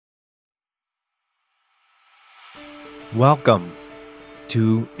Welcome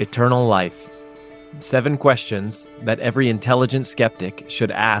to Eternal Life. 7 questions that every intelligent skeptic should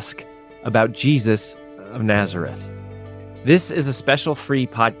ask about Jesus of Nazareth. This is a special free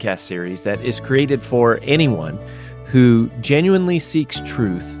podcast series that is created for anyone who genuinely seeks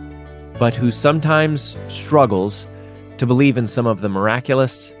truth, but who sometimes struggles to believe in some of the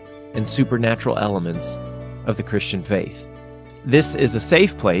miraculous and supernatural elements of the Christian faith. This is a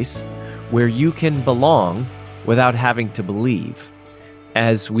safe place where you can belong without having to believe,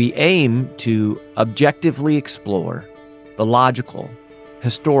 as we aim to objectively explore the logical,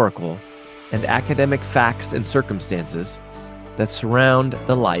 historical, and academic facts and circumstances that surround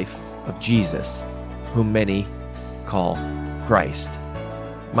the life of Jesus, whom many call Christ.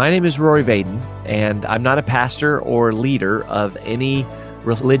 My name is Rory Vaden, and I'm not a pastor or leader of any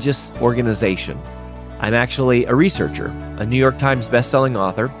religious organization. I'm actually a researcher, a New York Times bestselling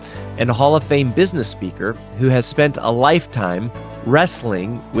author, and a Hall of Fame business speaker who has spent a lifetime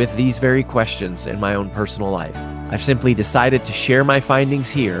wrestling with these very questions in my own personal life. I've simply decided to share my findings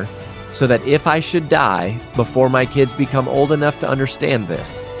here so that if I should die before my kids become old enough to understand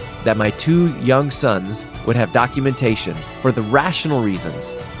this, that my 2 young sons would have documentation for the rational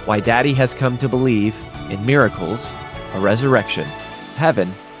reasons why Daddy has come to believe in miracles, a resurrection,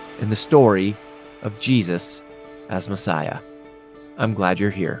 heaven, and the story of Jesus as Messiah. I'm glad you're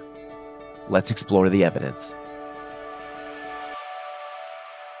here. Let's explore the evidence.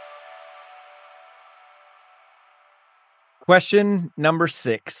 Question number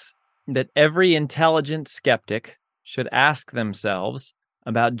 6 that every intelligent skeptic should ask themselves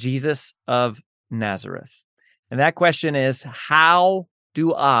about Jesus of Nazareth. And that question is, how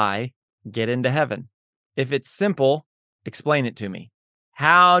do I get into heaven? If it's simple, explain it to me.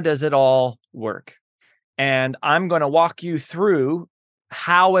 How does it all work? And I'm going to walk you through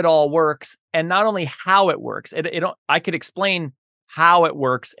how it all works, and not only how it works. I could explain how it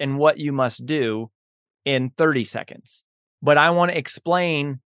works and what you must do in 30 seconds. But I want to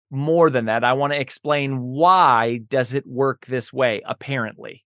explain more than that. I want to explain why does it work this way,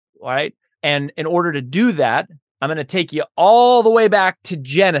 apparently, right? And in order to do that, I'm going to take you all the way back to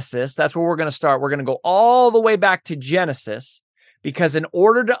Genesis. That's where we're going to start. We're going to go all the way back to Genesis, because in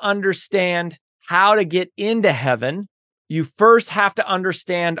order to understand how to get into heaven, you first have to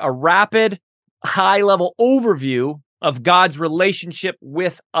understand a rapid, high-level overview of God's relationship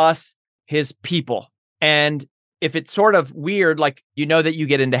with us, his people. And if it's sort of weird, like, you know that you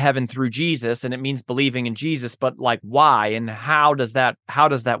get into heaven through Jesus, and it means believing in Jesus, but like, why and how does that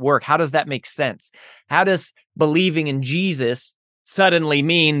work? How does that make sense? How does believing in Jesus suddenly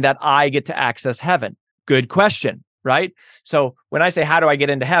mean that I get to access heaven? Good question. Right? So when I say, how do I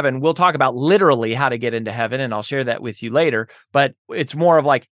get into heaven? We'll talk about literally how to get into heaven, and I'll share that with you later. But it's more of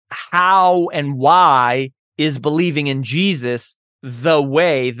like, how and why is believing in Jesus the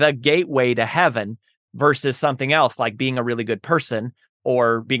way, the gateway to heaven, versus something else like being a really good person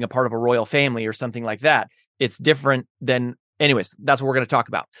or being a part of a royal family or something like that. It's different than, anyways, that's what we're going to talk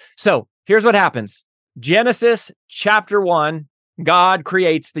about. So here's what happens. Genesis chapter 1, God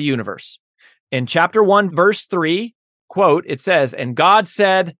creates the universe. In chapter 1, verse 3, quote, it says, "And God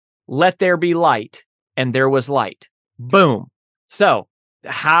said, let there be light, and there was light." Boom. So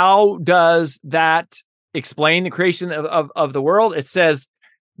how does that explain the creation of the world? It says,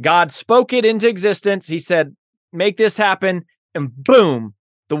 God spoke it into existence. He said, make this happen, and boom,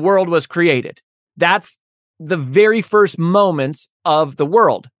 the world was created. That's the very first moments of the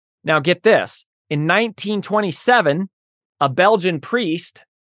world. Now get this. In 1927, a Belgian priest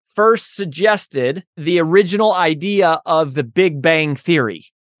first suggested the original idea of the Big Bang Theory,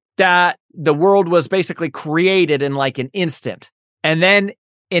 that the world was basically created in like an instant. And then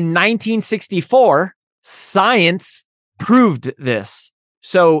in 1964, science proved this.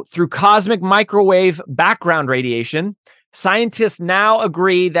 So through cosmic microwave background radiation, scientists now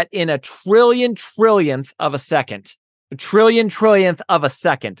agree that in a trillionth of a second,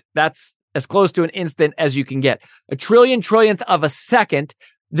 that's as close to an instant as you can get. A trillionth of a second,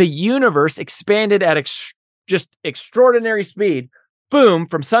 the universe expanded at just extraordinary speed. Boom,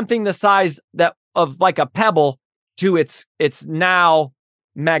 from something the size of like a pebble to its now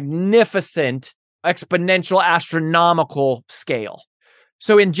magnificent, exponential, astronomical scale.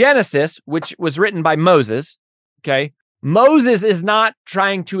 So in Genesis, which was written by Moses, okay, Moses is not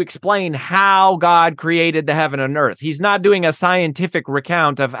trying to explain how God created the heaven and earth. He's not doing a scientific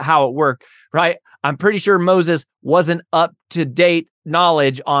recount of how it worked, right? I'm pretty sure Moses wasn't up to date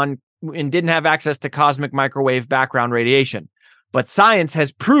knowledge on and didn't have access to cosmic microwave background radiation. But science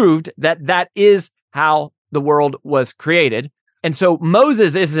has proved that that is how the world was created. And so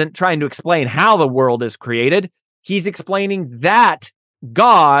Moses isn't trying to explain how the world is created. He's explaining that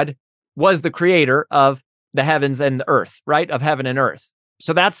God was the creator of the heavens and the earth, right? Of heaven and earth.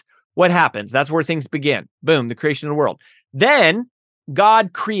 So that's what happens. That's where things begin. Boom, the creation of the world. Then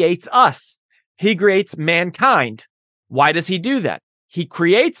God creates us. He creates mankind. Why does he do that? He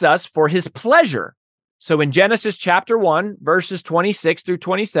creates us for his pleasure. So in Genesis chapter 1, verses 26 through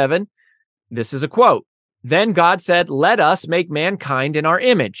 27, this is a quote. Then God said, "Let us make mankind in our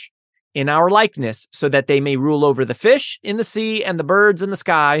image, in our likeness, so that they may rule over the fish in the sea and the birds in the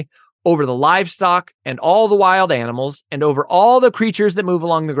sky, over the livestock and all the wild animals, and over all the creatures that move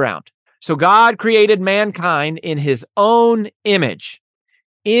along the ground." So God created mankind in his own image.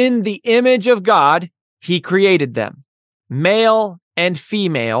 In the image of God, he created them. Male and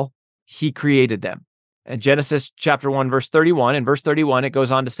female, he created them. In Genesis chapter 1, verse 31, in verse 31, it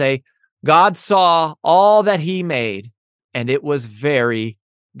goes on to say, God saw all that he made, and it was very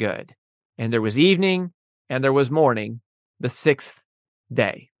good. And there was evening, and there was morning, the sixth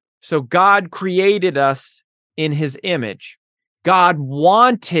day. So God created us in his image. God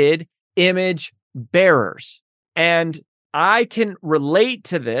wanted image bearers. And I can relate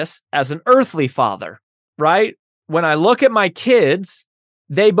to this as an earthly father, right? When I look at my kids,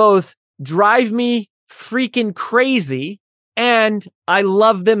 they both drive me freaking crazy, and I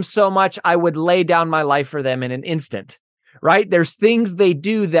love them so much I would lay down my life for them in an instant, right? There's things they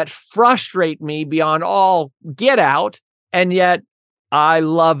do that frustrate me beyond all get out, and yet I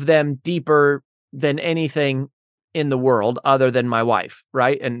love them deeper than anything in the world other than my wife,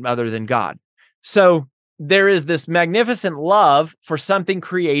 right? And other than God. So there is this magnificent love for something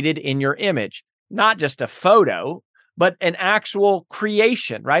created in your image, not just a photo, but an actual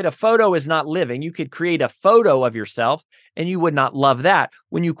creation, right? A photo is not living. You could create a photo of yourself and you would not love that.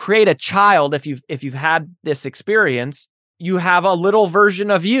 When you create a child, if you've had this experience, you have a little version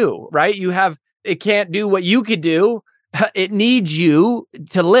of you, right? It can't do what you could do. It needs you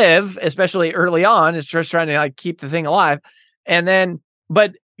to live, especially early on. It's just trying to keep the thing alive.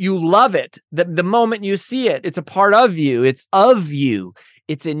 But you love it. The moment you see it, it's a part of you. It's of you.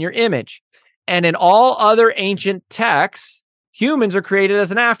 It's in your image. And in all other ancient texts, humans are created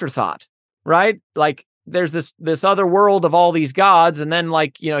as an afterthought, right? Like there's this other world of all these gods, and then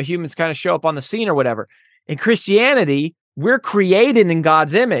humans kind of show up on the scene or whatever. In Christianity, we're created in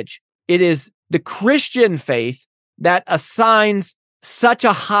God's image. It is the Christian faith that assigns such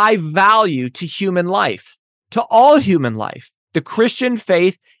a high value to human life, to all human life. The Christian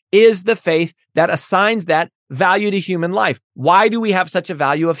faith is the faith that assigns that value to human life. Why do we have such a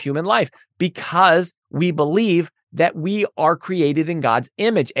value of human life? Because we believe that we are created in God's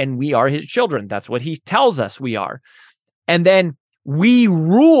image and we are his children. That's what he tells us we are. And then we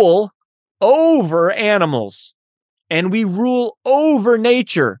rule over animals and we rule over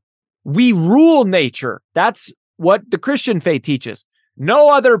nature. We rule nature. That's what the Christian faith teaches.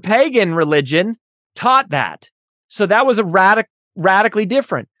 No other pagan religion taught that. So that was a radically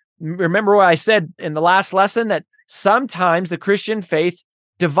different. Remember what I said in the last lesson, that sometimes the Christian faith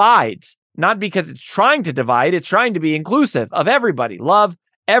divides, not because it's trying to divide, it's trying to be inclusive of everybody. Love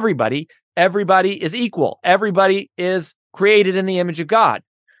everybody. Everybody is equal. Everybody is created in the image of God.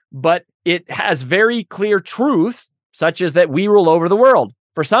 But it has very clear truths, such as that we rule over the world.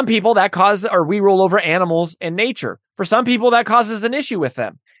 For some people, we rule over animals and nature. For some people, that causes an issue with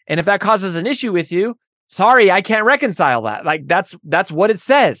them. And if that causes an issue with you, sorry, I can't reconcile that. That's what it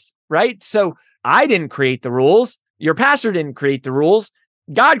says, right? So I didn't create the rules. Your pastor didn't create the rules.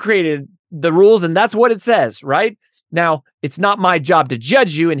 God created the rules, and that's what it says, right? Now, it's not my job to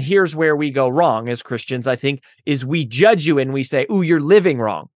judge you, and here's where we go wrong as Christians, I think, is we judge you and we say, ooh, you're living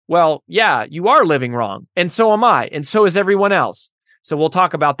wrong. Well, yeah, you are living wrong, and so am I, and so is everyone else. So we'll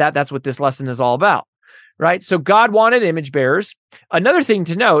talk about that. That's what this lesson is all about, right? So God wanted image bearers. Another thing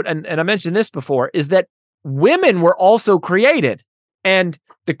to note, and I mentioned this before, is that women were also created. And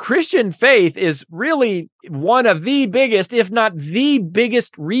the Christian faith is really one of the biggest, if not the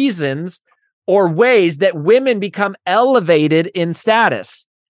biggest reasons or ways that women become elevated in status.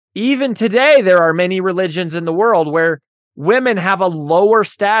 Even today, there are many religions in the world where women have a lower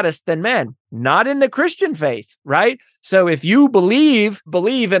status than men, not in the Christian faith, right? So if you believe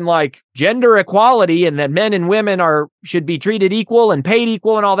in gender equality and that men and women should be treated equal and paid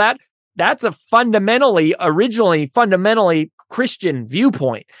equal and all that, that's a fundamentally Christian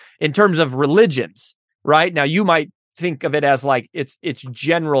viewpoint in terms of religions, right? Now, you might think of it as it's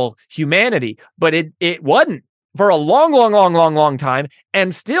general humanity, but it wasn't for a long time.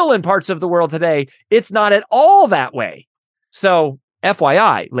 And still in parts of the world today, it's not at all that way. So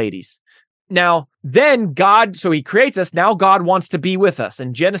FYI, ladies. Now, then so he creates us. Now God wants to be with us.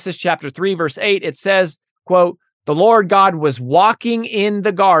 In Genesis chapter 3, verse 8, it says, quote, The Lord God was walking in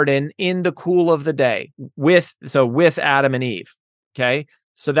the garden in the cool of the day with Adam and Eve. Okay.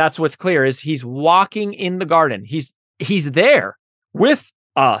 So that's what's clear is he's walking in the garden. He's there with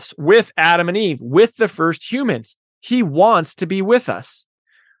us, with Adam and Eve, with the first humans. He wants to be with us.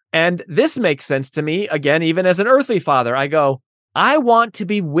 And this makes sense to me, again, even as an earthly father. I go, I want to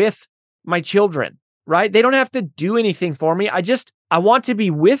be with my children, right? They don't have to do anything for me. I want to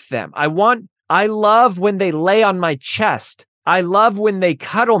be with them. I love when they lay on my chest. I love when they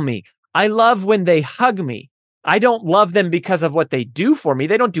cuddle me. I love when they hug me. I don't love them because of what they do for me.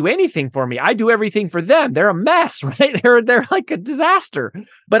 They don't do anything for me. I do everything for them. They're a mess, right? They're like a disaster.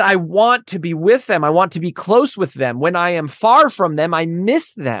 But I want to be with them. I want to be close with them. When I am far from them, I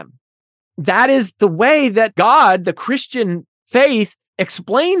miss them. That is the way that God, the Christian faith,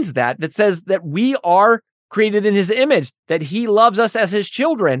 explains that says that we are created in his image, that he loves us as his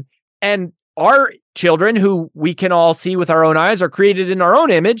children. And our children, who we can all see with our own eyes, are created in our own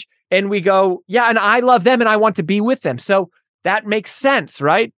image. And we go, yeah, and I love them and I want to be with them. So that makes sense,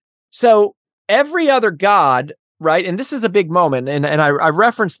 right? So every other God, right? And this is a big moment. And I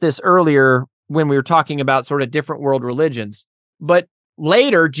referenced this earlier when we were talking about sort of different world religions. But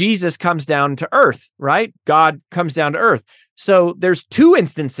later, Jesus comes down to earth, right? God comes down to earth. So there's two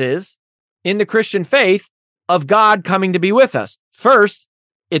instances in the Christian faith of God coming to be with us. First,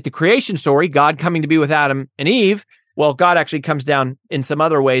 at the creation story, God coming to be with Adam and Eve. Well, God actually comes down in some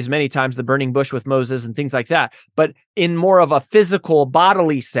other ways, many times the burning bush with Moses and things like that. But in more of a physical,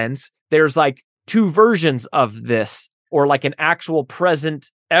 bodily sense, there's like two versions of this, or like an actual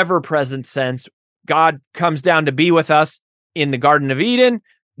present, ever-present sense. God comes down to be with us in the Garden of Eden.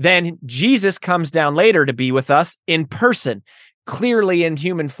 Then Jesus comes down later to be with us in person, clearly in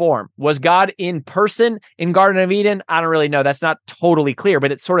human form. Was God in person in Garden of Eden? I don't really know. That's not totally clear,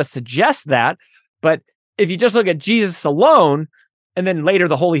 but it sort of suggests that. But if you just look at Jesus alone, and then later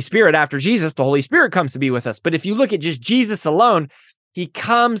the Holy Spirit after Jesus, the Holy Spirit comes to be with us. But if you look at just Jesus alone, he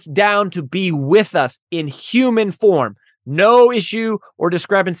comes down to be with us in human form. No issue or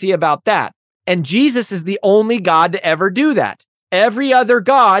discrepancy about that. And Jesus is the only God to ever do that. Every other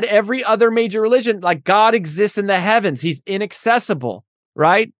God, every other major religion, like God exists in the heavens. He's inaccessible,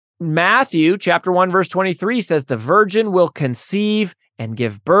 right? Matthew chapter 1, verse 23 says, the virgin will conceive and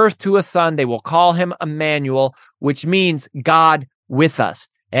give birth to a son. They will call him Emmanuel, which means God with us.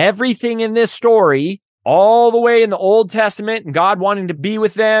 Everything in this story, all the way in the Old Testament, and God wanting to be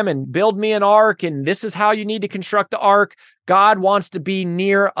with them and build me an ark, and this is how you need to construct the ark. God wants to be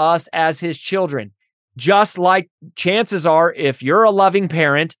near us as his children. Just like chances are, if you're a loving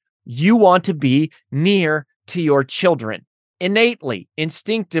parent, you want to be near to your children, innately,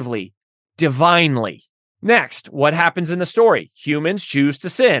 instinctively, divinely. Next, what happens in the story? Humans choose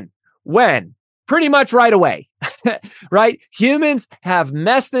to sin. When? Pretty much right away, right? Humans have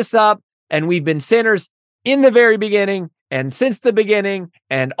messed this up, and we've been sinners in the very beginning and since the beginning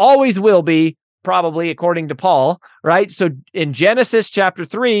and always will be, probably according to Paul, right? So in Genesis chapter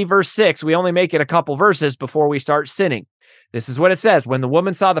 3, verse 6, we only make it a couple verses before we start sinning. This is what it says. When the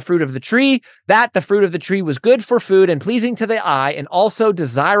woman saw the fruit of the tree, that the fruit of the tree was good for food and pleasing to the eye and also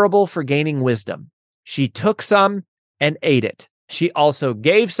desirable for gaining wisdom. She took some and ate it. She also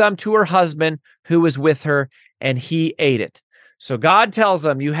gave some to her husband who was with her, and he ate it. So God tells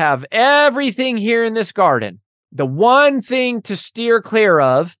them, you have everything here in this garden. The one thing to steer clear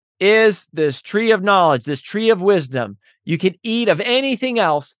of is this tree of knowledge, this tree of wisdom. You can eat of anything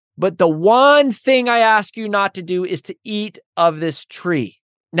else, but the one thing I ask you not to do is to eat of this tree.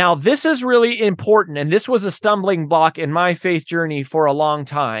 Now, this is really important, and this was a stumbling block in my faith journey for a long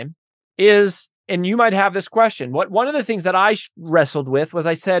time, and you might have this question. One of the things that I wrestled with was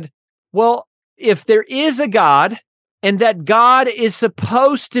I said, well, if there is a God and that God is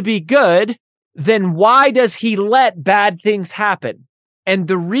supposed to be good, then why does he let bad things happen? And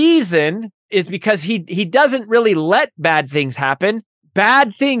the reason is because he doesn't really let bad things happen.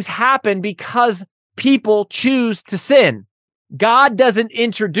 Bad things happen because people choose to sin. God doesn't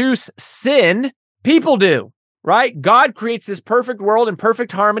introduce sin. People do, right? God creates this perfect world in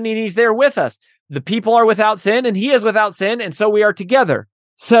perfect harmony, and he's there with us. The people are without sin, and he is without sin, and so we are together.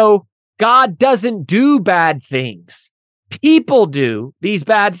 So God doesn't do bad things. People do these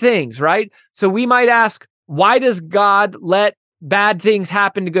bad things, right? So we might ask, why does God let bad things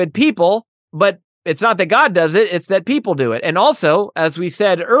happen to good people? But it's not that God does it, it's that people do it. And also, as we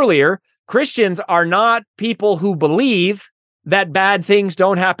said earlier, Christians are not people who believe that bad things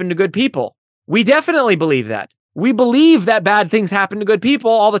don't happen to good people. We definitely believe that. We believe that bad things happen to good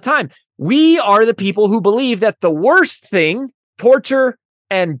people all the time. We are the people who believe that the worst thing, torture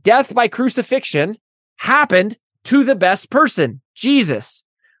and death by crucifixion, happened to the best person, Jesus.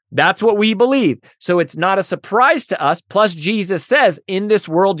 That's what we believe. So it's not a surprise to us. Plus, Jesus says, in this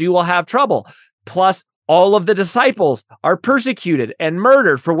world, you will have trouble. Plus, all of the disciples are persecuted and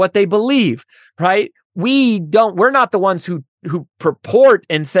murdered for what they believe, right? We're not the ones who purport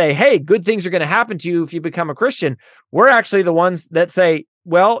and say, hey, good things are going to happen to you if you become a Christian. We're actually the ones that say,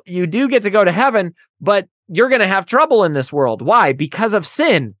 well, you do get to go to heaven, but you're going to have trouble in this world. Why? Because of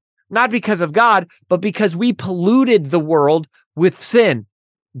sin, not because of God, but because we polluted the world with sin.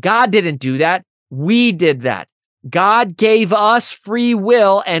 God didn't do that. We did that. God gave us free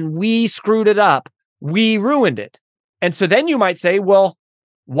will and we screwed it up. We ruined it. And so then you might say, well,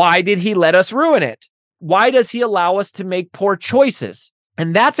 why did he let us ruin it? Why does he allow us to make poor choices?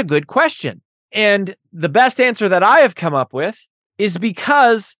 And that's a good question. And the best answer that I have come up with is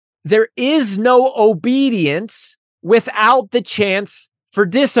because there is no obedience without the chance for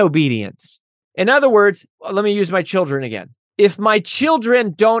disobedience. In other words, let me use my children again. If my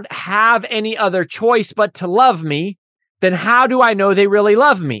children don't have any other choice but to love me, then how do I know they really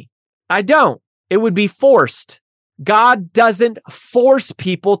love me? I don't. It would be forced. God doesn't force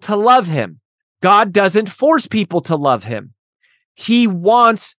people to love him. God doesn't force people to love him. He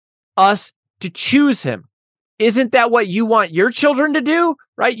wants us to choose him. Isn't that what you want your children to do,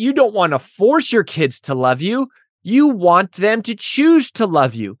 right? You don't want to force your kids to love you. You want them to choose to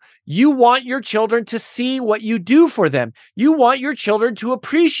love you. You want your children to see what you do for them. You want your children to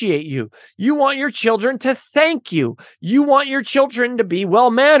appreciate you. You want your children to thank you. You want your children to be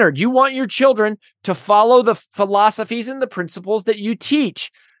well-mannered. You want your children to follow the philosophies and the principles that you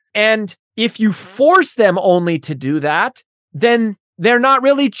teach. And if you force them only to do that, then they're not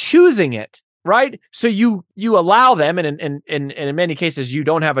really choosing it. Right? So you allow them, and in many cases, you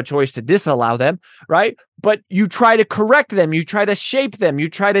don't have a choice to disallow them, right? But you try to correct them, you try to shape them, you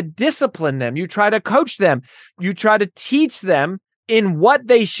try to discipline them, you try to coach them, you try to teach them in what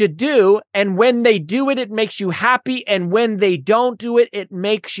they should do. And when they do it, it makes you happy. And when they don't do it, it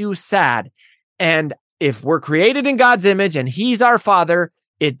makes you sad. And if we're created in God's image and he's our Father,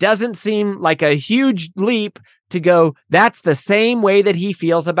 it doesn't seem like a huge leap to go, that's the same way that he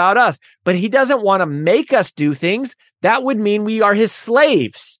feels about us. But he doesn't want to make us do things. That would mean we are his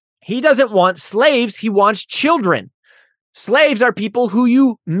slaves. He doesn't want slaves. He wants children. Slaves are people who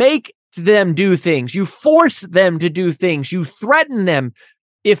you make them do things. You force them to do things. You threaten them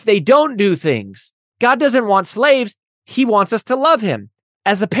if they don't do things. God doesn't want slaves. He wants us to love him.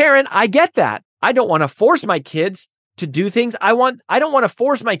 As a parent, I get that. I don't want to force my kids to do things. I don't want to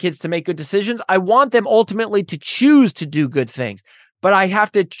force my kids to make good decisions. I want them ultimately to choose to do good things, but I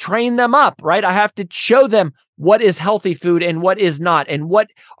have to train them up, right? I have to show them what is healthy food and what is not, and what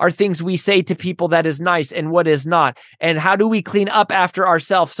are things we say to people that is nice and what is not, and how do we clean up after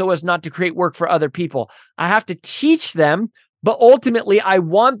ourselves so as not to create work for other people. I have to teach them, but ultimately I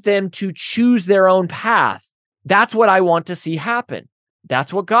want them to choose their own path. That's what I want to see happen.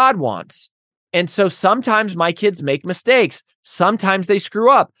 That's what God wants. And so sometimes my kids make mistakes. Sometimes they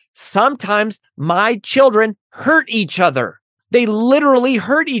screw up. Sometimes my children hurt each other. They literally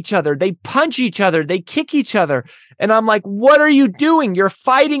hurt each other. They punch each other. They kick each other. And I'm like, what are you doing? You're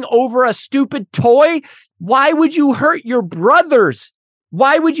fighting over a stupid toy? Why would you hurt your brothers?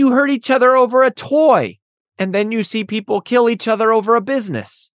 Why would you hurt each other over a toy? And then you see people kill each other over a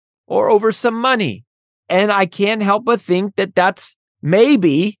business or over some money. And I can't help but think that that's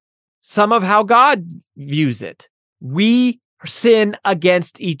maybe some of how God views it. We sin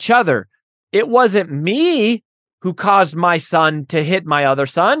against each other. It wasn't me who caused my son to hit my other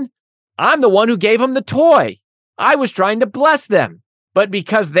son. I'm the one who gave him the toy. I was trying to bless them. But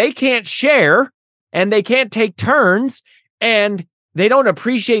because they can't share and they can't take turns and they don't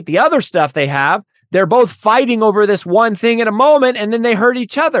appreciate the other stuff they have, they're both fighting over this one thing in a moment and then they hurt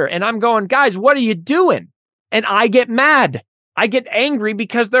each other. And I'm going, guys, what are you doing? And I get mad. I get angry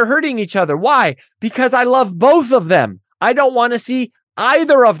because they're hurting each other. Why? Because I love both of them. I don't want to see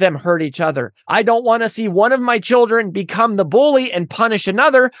either of them hurt each other. I don't want to see one of my children become the bully and punish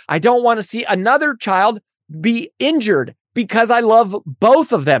another. I don't want to see another child be injured because I love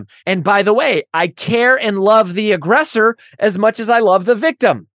both of them. And by the way, I care and love the aggressor as much as I love the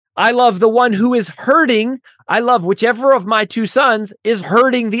victim. I love the one who is hurting. I love whichever of my two sons is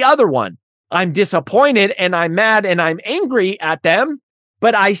hurting the other one. I'm disappointed and I'm mad and I'm angry at them,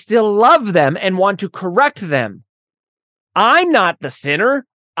 but I still love them and want to correct them. I'm not the sinner.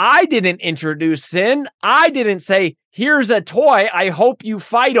 I didn't introduce sin. I didn't say, here's a toy. I hope you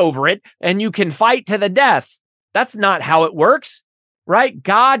fight over it and you can fight to the death. That's not how it works, right?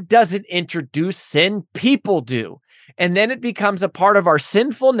 God doesn't introduce sin. People do. And then it becomes a part of our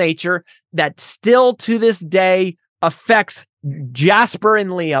sinful nature that still to this day affects Jasper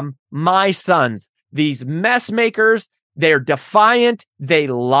and Liam, my sons. These mess makers, they're defiant, they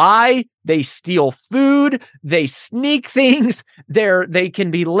lie, they steal food, they sneak things, they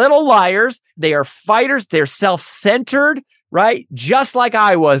can be little liars, they are fighters, they're self-centered, right? Just like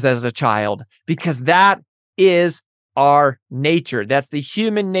I was as a child, because that is our nature. That's the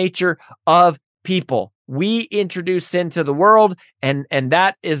human nature of people. We introduce sin to the world, and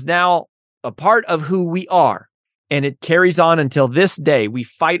that is now a part of who we are. And it carries on until this day. We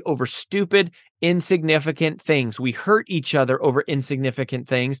fight over stupid, insignificant things. We hurt each other over insignificant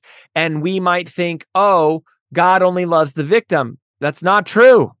things. And we might think, oh, God only loves the victim. That's not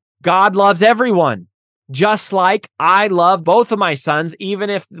true. God loves everyone. Just like I love both of my sons, even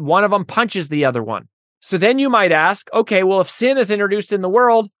if one of them punches the other one. So then you might ask, okay, well, if sin is introduced in the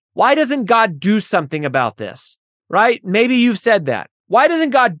world, why doesn't God do something about this? Right? Maybe you've said that. Why doesn't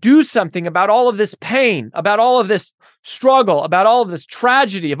God do something about all of this pain, about all of this struggle, about all of this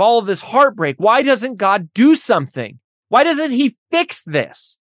tragedy, of all of this heartbreak? Why doesn't God do something? Why doesn't he fix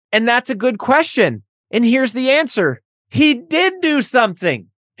this? And that's a good question. And here's the answer. He did do something.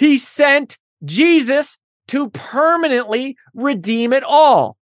 He sent Jesus to permanently redeem it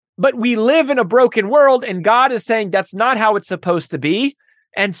all. But we live in a broken world, and God is saying that's not how it's supposed to be.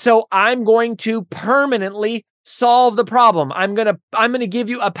 And so I'm going to permanently solve the problem. I'm going to give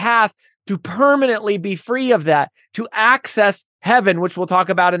you a path to permanently be free of that, to access heaven, which we'll talk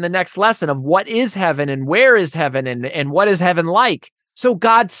about in the next lesson of what is heaven and where is heaven and what is heaven like. So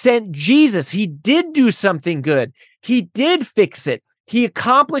God sent Jesus. He did do something good. He did fix it. He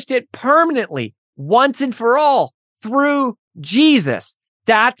accomplished it permanently, once and for all, through Jesus.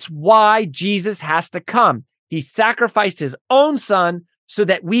 That's why Jesus has to come. He sacrificed his own son so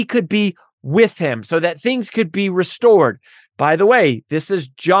that we could be with him, so that things could be restored. By the way, this is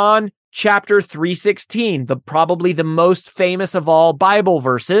John chapter 3:16, probably the most famous of all Bible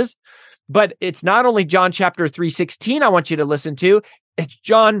verses. But it's not only John chapter 3:16 I want you to listen to, it's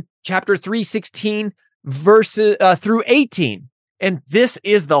John chapter 3:16 verses through 18. And this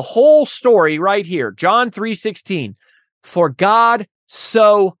is the whole story right here. John 3:16. For God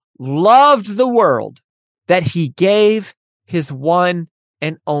so loved the world that he gave his one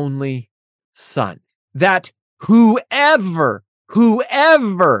and only Son, that whoever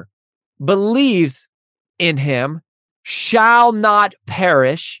believes in him shall not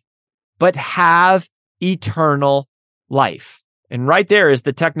perish, but have eternal life. And right there is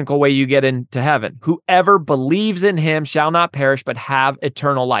the technical way you get into heaven. Whoever believes in him shall not perish, but have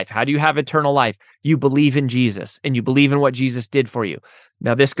eternal life. How do you have eternal life? You believe in Jesus, and you believe in what Jesus did for you.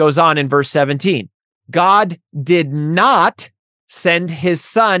 Now, this goes on in verse 17. God did not send his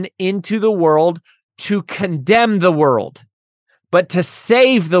son into the world to condemn the world, but to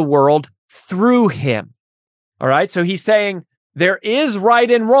save the world through him. All right. So he's saying there is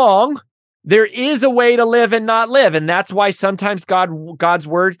right and wrong. There is a way to live and not live. And that's why sometimes God's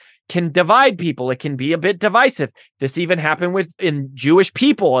word can divide people. It can be a bit divisive. This even happened in Jewish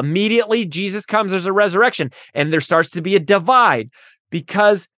people. Immediately Jesus comes, there's a resurrection, and there starts to be a divide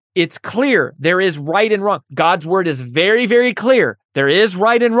because it's clear there is right and wrong. God's word is very, very clear. There is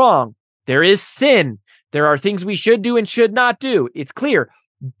right and wrong. There is sin. There are things we should do and should not do. It's clear.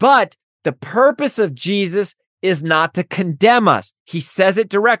 But the purpose of Jesus is not to condemn us. He says it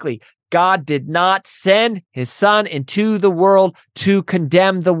directly. God did not send his son into the world to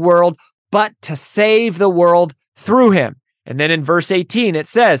condemn the world, but to save the world through him. And then in verse 18, it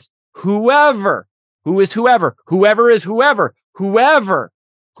says, whoever believes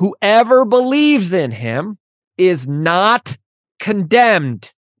in him is not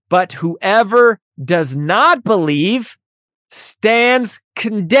condemned, but whoever does not believe stands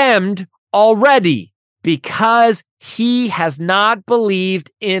condemned already because he has not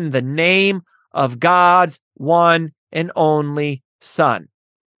believed in the name of God's one and only Son.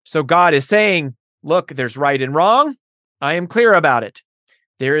 So God is saying, look, there's right and wrong. I am clear about it.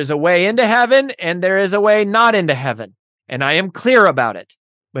 There is a way into heaven and there is a way not into heaven. And I am clear about it.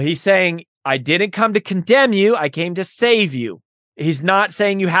 But he's saying, I didn't come to condemn you. I came to save you. He's not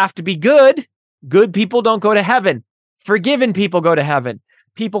saying you have to be good. Good people don't go to heaven. Forgiven people go to heaven.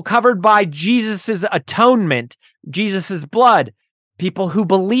 People covered by Jesus's atonement, Jesus's blood, people who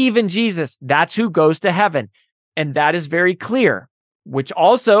believe in Jesus, that's who goes to heaven. And that is very clear, which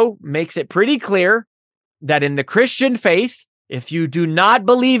also makes it pretty clear that in the Christian faith, if you do not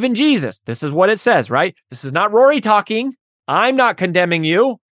believe in Jesus, this is what it says, right? This is not Rory talking. I'm not condemning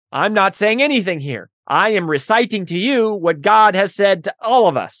you. I'm not saying anything here. I am reciting to you what God has said to all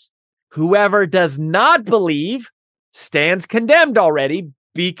of us. Whoever does not believe stands condemned already.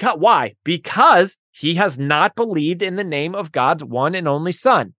 Why? Because he has not believed in the name of God's one and only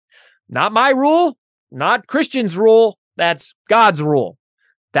Son. Not my rule, not Christian's rule. That's God's rule.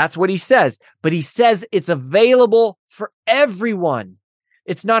 That's what he says. But he says it's available for everyone.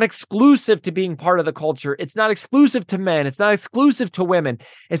 It's not exclusive to being part of the culture. It's not exclusive to men. It's not exclusive to women.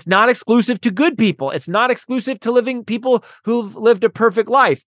 It's not exclusive to good people. It's not exclusive to living people who've lived a perfect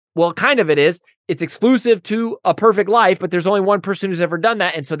life. Well, kind of it is. It's exclusive to a perfect life, but there's only one person who's ever done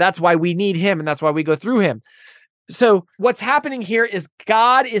that. And so that's why we need him, and that's why we go through him. So what's happening here is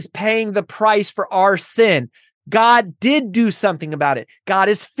God is paying the price for our sin. God did do something about it. God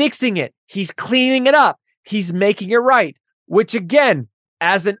is fixing it. He's cleaning it up. He's making it right, which again,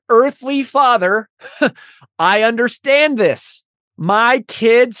 as an earthly father, I understand this. My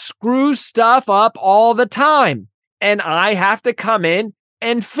kids screw stuff up all the time, and I have to come in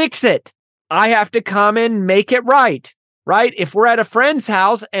and fix it. I have to come and make it right? If we're at a friend's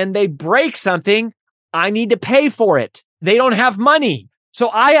house and they break something, I need to pay for it. They don't have money, so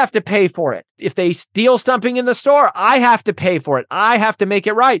I have to pay for it. If they steal something in the store, I have to pay for it. I have to make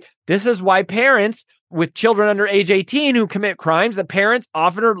it right. This is why parents with children under age 18 who commit crimes, the parents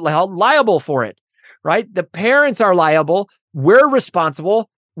often are held liable for it, right? The parents are liable. We're responsible.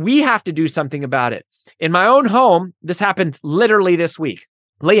 We have to do something about it. In my own home, this happened literally this week.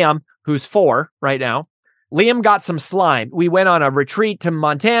 Liam, who's 4 right now, Liam got some slime. We went on a retreat to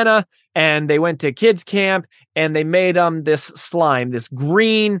Montana, and they went to kids camp, and they made this slime, this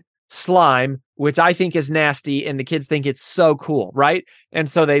green slime, which I think is nasty, and the kids think it's so cool, right? And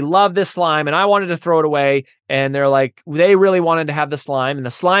so they love this slime, and I wanted to throw it away, and they're like, they really wanted to have the slime, and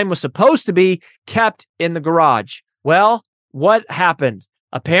the slime was supposed to be kept in the garage. Well, what happened?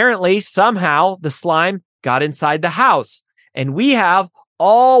 Apparently, somehow, the slime got inside the house, and we have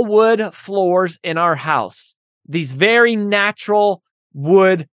all wood floors in our house. These very natural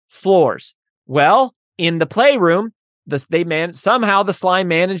wood floors. Well, in the playroom, somehow the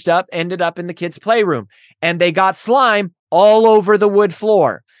slime ended up in the kids' playroom, and they got slime all over the wood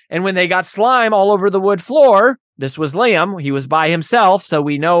floor. And when they got slime all over the wood floor, this was Liam. He was by himself, so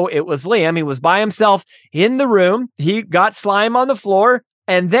we know it was Liam. He was by himself in the room. He got slime on the floor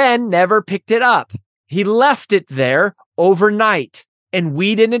and then never picked it up. He left it there overnight, and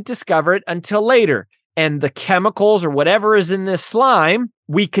we didn't discover it until later. And the chemicals or whatever is in this slime,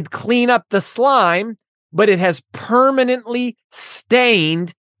 we could clean up the slime, but it has permanently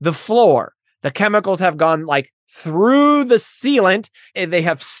stained the floor. The chemicals have gone through the sealant, and they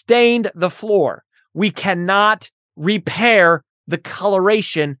have stained the floor. We cannot repair the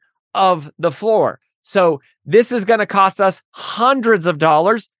coloration of the floor. So this is going to cost us hundreds of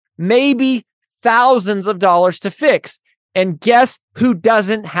dollars, maybe thousands of dollars to fix. And guess who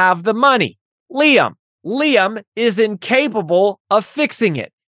doesn't have the money? Liam. Liam is incapable of fixing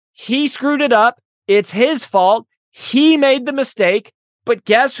it. He screwed it up. It's his fault. He made the mistake. But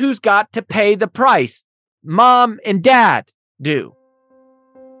guess who's got to pay the price? Mom and Dad do.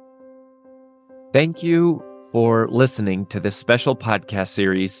 Thank you for listening to this special podcast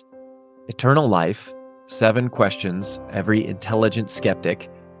series, Eternal Life, 7 Questions Every Intelligent Skeptic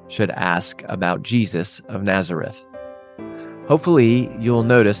Should Ask About Jesus of Nazareth. Hopefully, you'll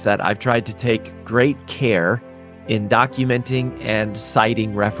notice that I've tried to take great care in documenting and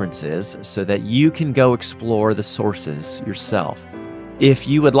citing references so that you can go explore the sources yourself. If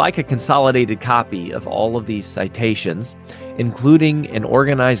you would like a consolidated copy of all of these citations, including an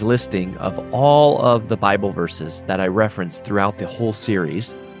organized listing of all of the Bible verses that I referenced throughout the whole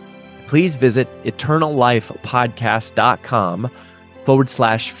series, please visit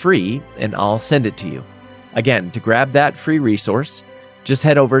eternallifepodcast.com/free, and I'll send it to you. Again, to grab that free resource, just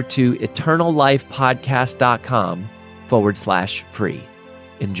head over to eternallifepodcast.com/free.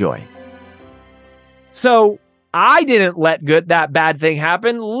 Enjoy. So I didn't let that bad thing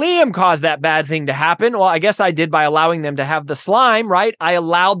happen. Liam caused that bad thing to happen. Well, I guess I did by allowing them to have the slime, right? I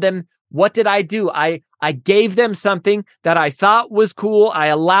allowed them. What did I do? I gave them something that I thought was cool. I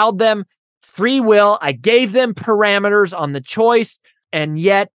allowed them free will. I gave them parameters on the choice, and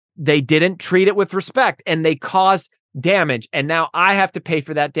yet they didn't treat it with respect, and they caused damage. And now I have to pay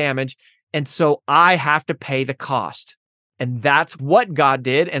for that damage. And so I have to pay the cost. And that's what God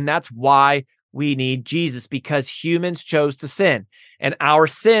did. And that's why we need Jesus, because humans chose to sin, and our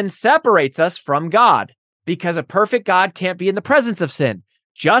sin separates us from God, because a perfect God can't be in the presence of sin.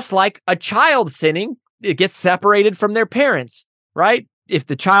 Just like a child sinning, it gets separated from their parents, right? If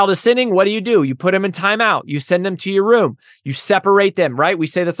the child is sinning, what do? You put them in timeout. You send them to your room. You separate them, right? We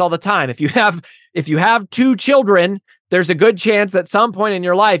say this all the time. If you have 2 children there's a good chance at some point in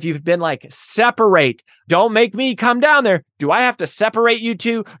your life, you've been like, separate. Don't make me come down there. Do I have to separate you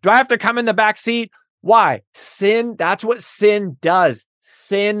two? Do I have to come in the back seat? Why? Sin, that's what sin does.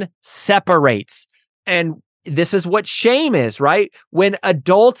 Sin separates. And this is what shame is, right? When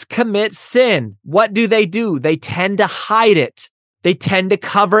adults commit sin, what do? They tend to hide it. They tend to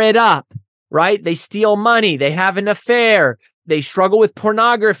cover it up, right? They steal money. They have an affair. They struggle with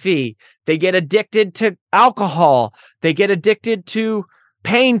pornography. They get addicted to alcohol. They get addicted to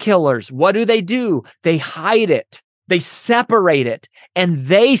painkillers. What do? They hide it. They separate it, and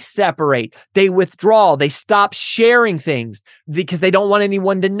they separate. They withdraw. They stop sharing things because they don't want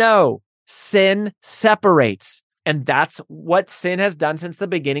anyone to know. Sin separates. And that's what sin has done since the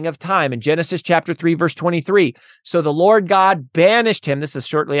beginning of time. In Genesis chapter 3, verse 23, so the Lord God banished him. This is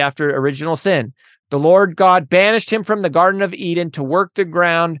shortly after original sin. The Lord God banished him from the Garden of Eden to work the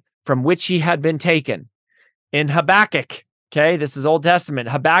ground from which he had been taken. In Habakkuk, okay, this is Old Testament.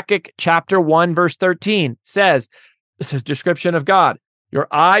 Habakkuk chapter 1, verse 13 says, this is description of God. Your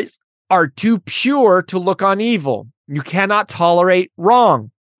eyes are too pure to look on evil. You cannot tolerate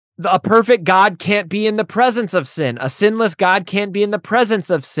wrong. A perfect God can't be in the presence of sin. A sinless God can't be in the presence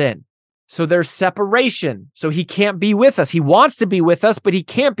of sin. So there's separation. So he can't be with us. He wants to be with us, but he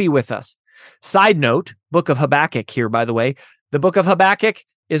can't be with us. Side note, book of Habakkuk here, by the way. The book of Habakkuk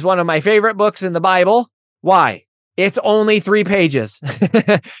is one of my favorite books in the Bible. Why? It's only 3 pages.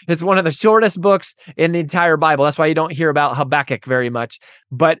 It's one of the shortest books in the entire Bible. That's why you don't hear about Habakkuk very much.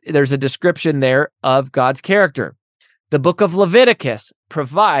 But there's a description there of God's character. The book of Leviticus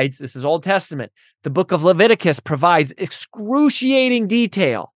provides, this is Old Testament, the book of Leviticus provides excruciating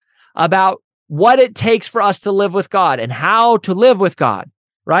detail about what it takes for us to live with God and how to live with God,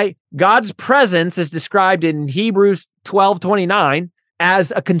 right? God's presence is described in Hebrews 12:29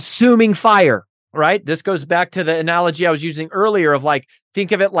 as a consuming fire, right? This goes back to the analogy I was using earlier of like,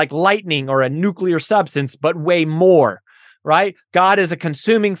 think of it like lightning or a nuclear substance, but way more, right? God is a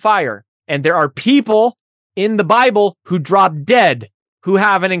consuming fire. And there are people in the Bible who drop dead, who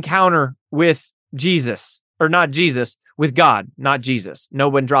have an encounter with Jesus, or not Jesus, with God, not Jesus. No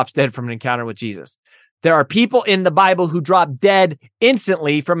one drops dead from an encounter with Jesus. There are people in the Bible who drop dead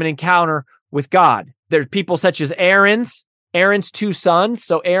instantly from an encounter with God. There are people such as Aaron's 2 sons.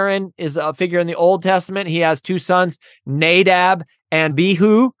 So Aaron is a figure in the Old Testament. He has 2 sons, Nadab and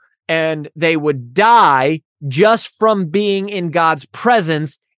Abihu, and they would die just from being in God's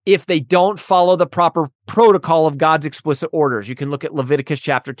presence if they don't follow the proper protocol of God's explicit orders. You can look at Leviticus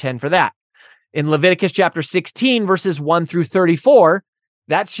chapter 10 for that. In Leviticus chapter 16, verses 1 through 34,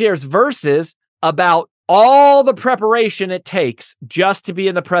 that shares verses about all the preparation it takes just to be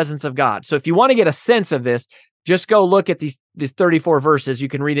in the presence of God. So if you want to get a sense of this, just go look at these 34 verses. You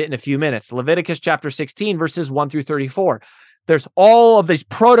can read it in a few minutes. Leviticus chapter 16, verses 1 through 34. There's all of these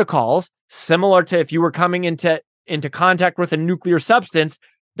protocols, similar to if you were coming into contact with a nuclear substance.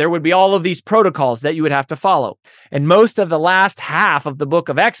 There would be all of these protocols that you would have to follow. And most of the last half of the book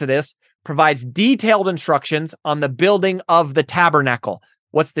of Exodus provides detailed instructions on the building of the tabernacle.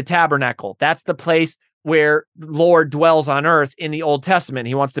 What's the tabernacle? That's the place where the Lord dwells on earth in the Old Testament.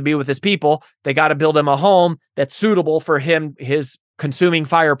 He wants to be with his people. They got to build him a home that's suitable for him, his consuming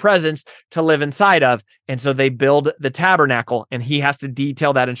fire presence, to live inside of. And so they build the tabernacle, and he has to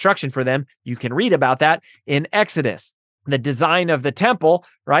detail that instruction for them. You can read about that in Exodus. The design of the temple,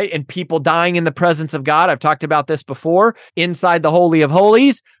 right? And people dying in the presence of God. I've talked about this before. Inside the Holy of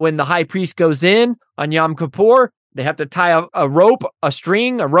Holies, when the high priest goes in on Yom Kippur, they have to tie a rope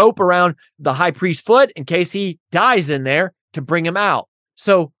around the high priest's foot in case he dies in there to bring him out.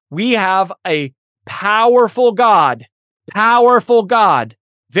 So we have a powerful God,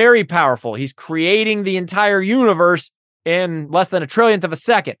 very powerful. He's creating the entire universe in less than a trillionth of a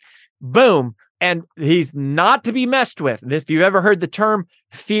second. Boom. And he's not to be messed with. If you've ever heard the term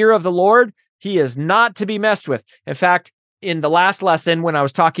fear of the Lord, he is not to be messed with. In fact, in the last lesson, when I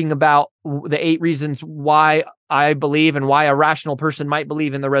was talking about the 8 reasons why I believe and why a rational person might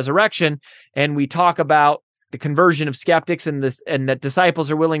believe in the resurrection, and we talk about the conversion of skeptics and that disciples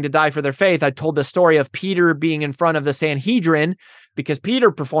are willing to die for their faith, I told the story of Peter being in front of the Sanhedrin because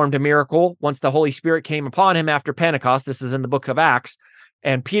Peter performed a miracle once the Holy Spirit came upon him after Pentecost. This is in the book of Acts.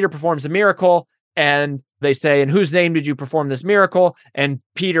 And Peter performs a miracle, and They say, "In whose name did you perform this miracle?" And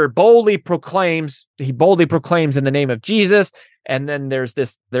Peter boldly proclaims in the name of Jesus. And then there's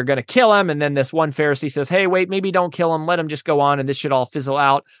this, they're going to kill him. And then this one Pharisee says, "Hey, wait, maybe don't kill him. Let him just go on. And this should all fizzle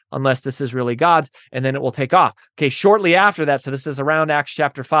out unless this is really God's. And then it will take off." Okay, shortly after that, so this is around Acts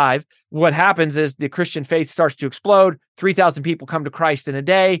chapter 5, what happens is the Christian faith starts to explode. 3,000 people come to Christ in a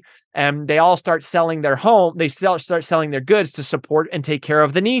day, and they all start selling their home. They start selling their goods to support and take care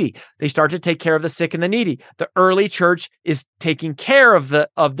of the needy. They start to take care of the sick and the needy. The early church is taking care of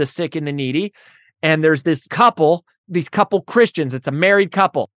the sick and the needy. And there's these couple Christians. It's a married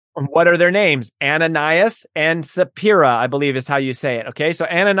couple. And what are their names? Ananias and Sapphira, I believe is how you say it. Okay, so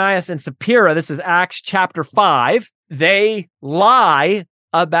Ananias and Sapphira, this is Acts chapter 5. They lie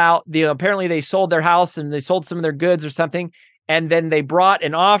about apparently they sold their house and they sold some of their goods or something. And then they brought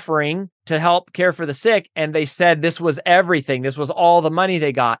an offering to help care for the sick. And they said this was everything. This was all the money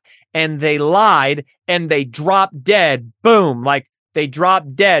they got. And they lied and they dropped dead. Boom. Like they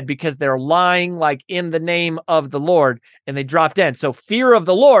dropped dead because they're lying like in the name of the Lord, and they dropped dead. So fear of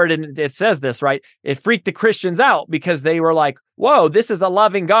the Lord, and it says this, right? It freaked the Christians out because they were like, whoa, this is a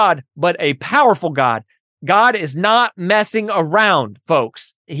loving God, but a powerful God. God is not messing around,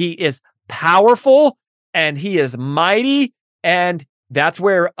 folks. He is powerful and he is mighty. And that's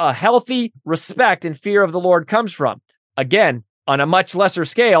where a healthy respect and fear of the Lord comes from. Again, on a much lesser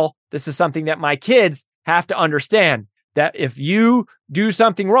scale, this is something that my kids have to understand, that if you do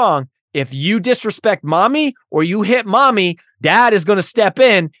something wrong, if you disrespect mommy or you hit mommy, dad is going to step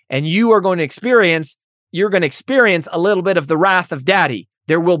in and you're going to experience a little bit of the wrath of daddy.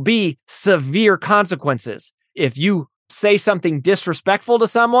 There will be severe consequences. If you say something disrespectful to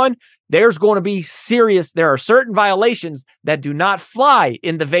someone, there's going to be there are certain violations that do not fly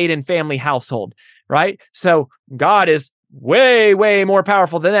in the Vaden family household, right? So God is way, way more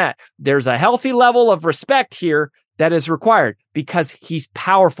powerful than that. There's a healthy level of respect here that is required because he's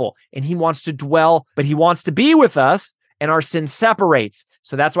powerful and he wants to dwell, but he wants to be with us, and our sin separates.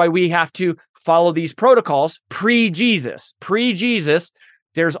 So that's why we have to follow these protocols pre-Jesus. Pre-Jesus,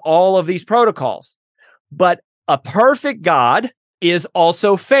 there's all of these protocols. But a perfect God is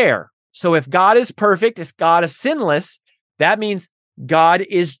also fair. So if God is perfect, if God is sinless, that means God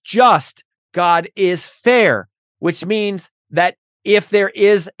is just. God is fair, which means that if there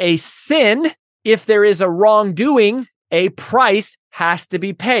is a sin, if there is a wrongdoing, a price has to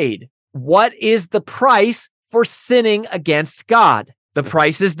be paid. What is the price for sinning against God? The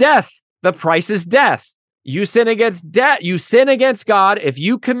price is death. The price is death. You sin against You sin against God. If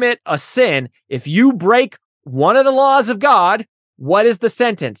you commit a sin, if you break one of the laws of God, what is the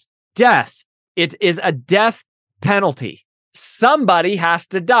sentence? Death. It is a death penalty. Somebody has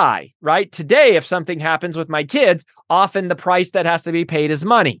to die, right? Today, if something happens with my kids, often the price that has to be paid is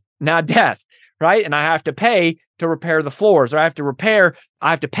money, not death, right? And I have to pay to repair the floors, or I have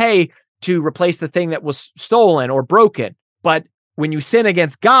to pay to replace the thing that was stolen or broken. But when you sin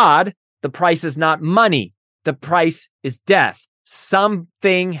against God, the price is not money. The price is death.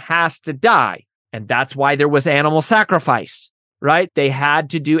 Something has to die. And that's why there was animal sacrifice, right? They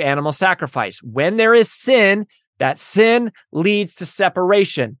had to do animal sacrifice. When there is sin, that sin leads to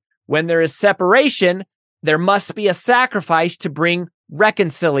separation. When there is separation, there must be a sacrifice to bring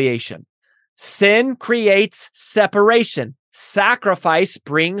reconciliation. Sin creates separation. Sacrifice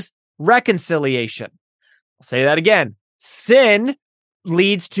brings reconciliation. I'll say that again. Sin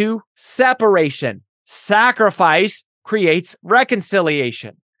leads to separation. Sacrifice creates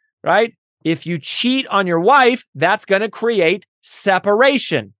reconciliation, right? If you cheat on your wife, that's going to create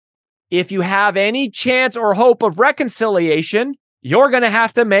separation. If you have any chance or hope of reconciliation, you're going to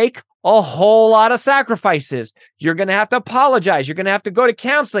have to make a whole lot of sacrifices. You're going to have to apologize. You're going to have to go to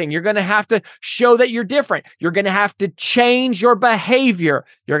counseling. You're going to have to show that you're different. You're going to have to change your behavior.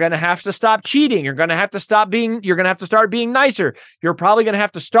 You're going to have to stop cheating. You're going to have to start being nicer. You're probably going to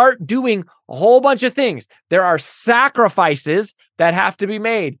have to start doing a whole bunch of things. There are sacrifices that have to be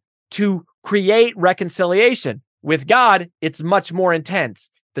made to create reconciliation. With God, it's much more intense.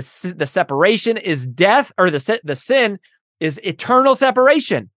 The separation is death, or the sin is eternal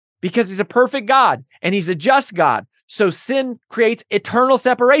separation, because he's a perfect God and he's a just God. So sin creates eternal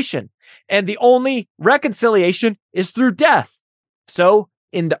separation. And the only reconciliation is through death. So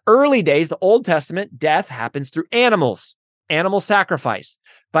in the early days, the Old Testament, death happens through animals, animal sacrifice.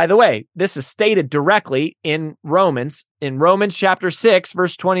 By the way, this is stated directly in Romans chapter 6,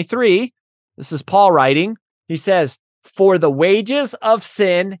 verse 23. This is Paul writing. He says, "For the wages of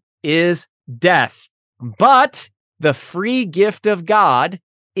sin is death, but the free gift of God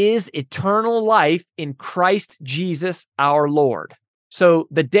is eternal life in Christ Jesus our Lord." So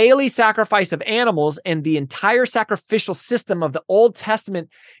the daily sacrifice of animals and the entire sacrificial system of the Old Testament,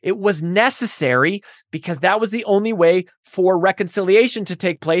 it was necessary because that was the only way for reconciliation to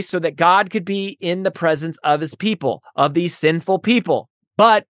take place so that God could be in the presence of his people, of these sinful people.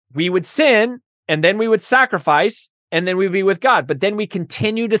 But we would sin and then we would sacrifice and then we'd be with God. But then we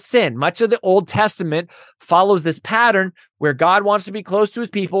continue to sin. Much of the Old Testament follows this pattern where God wants to be close to his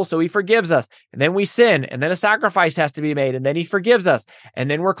people, so he forgives us. And then we sin, and then a sacrifice has to be made, and then he forgives us. And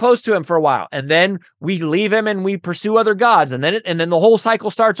then we're close to him for a while. And then we leave him and we pursue other gods. And then the whole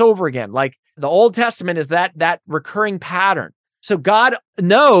cycle starts over again. Like the Old Testament is that recurring pattern. So God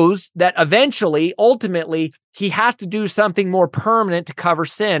knows that eventually, ultimately, he has to do something more permanent to cover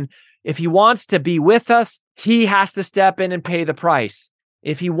sin. If he wants to be with us, he has to step in and pay the price.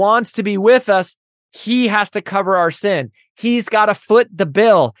 If he wants to be with us, he has to cover our sin. He's got to foot the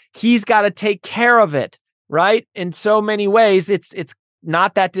bill. He's got to take care of it, right? In so many ways, it's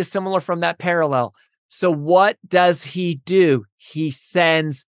not that dissimilar from that parallel. So what does he do? He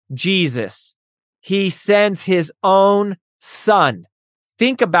sends Jesus. He sends his own son.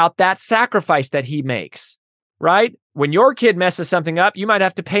 Think about that sacrifice that he makes, right? When your kid messes something up, you might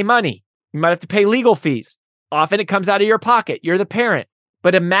have to pay money. You might have to pay legal fees. Often it comes out of your pocket. You're the parent.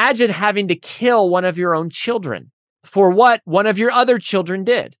 But imagine having to kill one of your own children for what one of your other children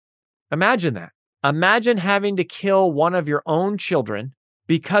did. Imagine that. Imagine having to kill one of your own children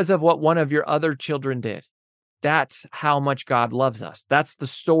because of what one of your other children did. That's how much God loves us. That's the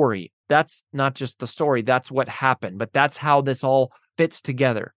story. That's not just the story. That's what happened. But that's how this all fits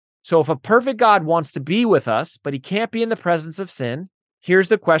together. So if a perfect God wants to be with us, but he can't be in the presence of sin, here's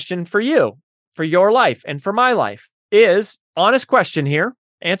the question for you, for your life and for my life is, honest question here,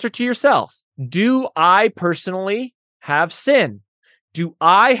 answer to yourself. Do I personally have sin? Do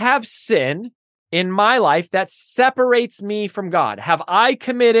I have sin in my life that separates me from God? Have I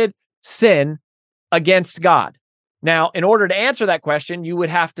committed sin against God? Now, in order to answer that question, you would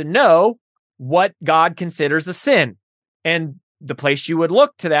have to know what God considers a sin. And the place you would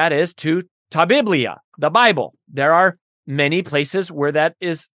look to that is to ta Biblia, the Bible. There are many places where that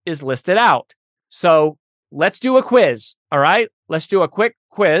is listed out. So let's do a quiz, all right? Let's do a quick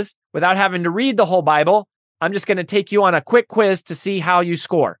quiz without having to read the whole Bible. I'm just going to take you on a quick quiz to see how you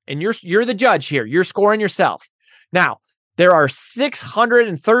score. And you're the judge here. You're scoring yourself. Now, there are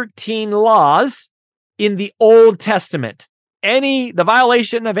 613 laws in the Old Testament. The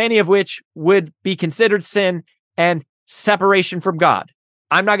violation of any of which would be considered sin and separation from God.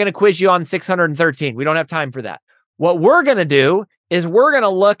 I'm not going to quiz you on 613. We don't have time for that. What we're going to do is we're going to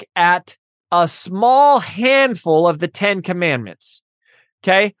look at a small handful of the 10 commandments.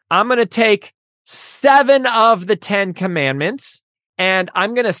 Okay? I'm going to take 7 of the 10 commandments and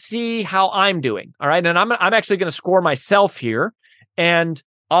I'm going to see how I'm doing. All right? And I'm actually going to score myself here and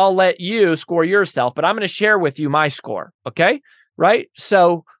I'll let you score yourself, but I'm going to share with you my score. Okay? Right?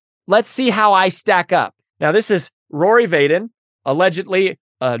 So let's see how I stack up. Now, this is Rory Vaden, allegedly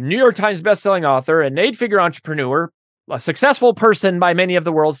a New York Times bestselling author, an 8-figure entrepreneur, a successful person by many of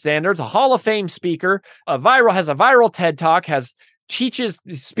the world's standards, a Hall of Fame speaker, has a viral TED Talk,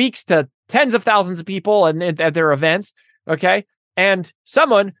 speaks to tens of thousands of people at their events, okay? And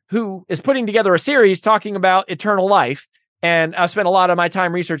someone who is putting together a series talking about eternal life. And I've spent a lot of my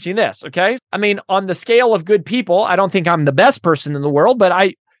time researching this, okay? I mean, on the scale of good people, I don't think I'm the best person in the world,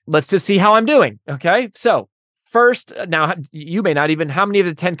 but let's just see how I'm doing, okay? So, first, now, you may not even, how many of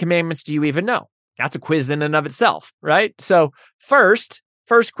the 10 commandments do you even know? That's a quiz in and of itself, right? So first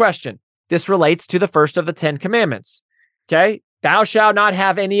question. This relates to the first of the 10 commandments, okay? Thou shalt not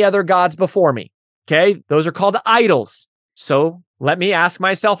have any other gods before me, okay? Those are called idols. So let me ask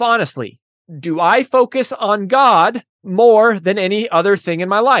myself honestly, do I focus on God more than any other thing in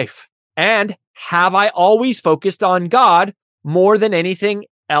my life? And have I always focused on God more than anything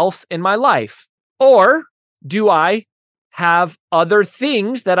else in my life? Or do I have other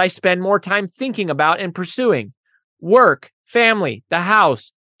things that I spend more time thinking about and pursuing? Work, family, the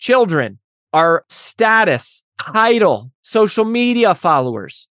house, children, our status, title, social media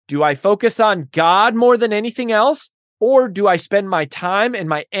followers. Do I focus on God more than anything else? Or do I spend my time and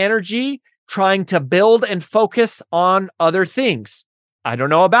my energy trying to build and focus on other things? I don't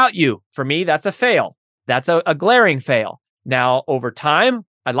know about you. For me, that's a fail. That's a glaring fail. Now, over time,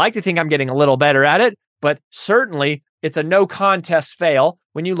 I'd like to think I'm getting a little better at it, but certainly it's a no contest fail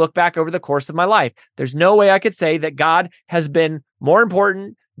when you look back over the course of my life. There's no way I could say that God has been more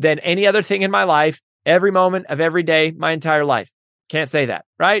important than any other thing in my life, every moment of every day, my entire life. Can't say that,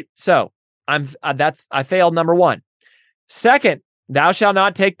 right? So I failed number 1. Second, thou shalt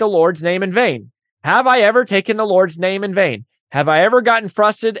not take the Lord's name in vain. Have I ever taken the Lord's name in vain? Have I ever gotten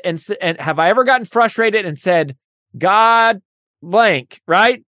frustrated and have I ever gotten frustrated and said, God blank,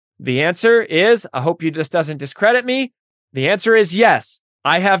 right? The answer is, I hope you just doesn't discredit me. The answer is yes,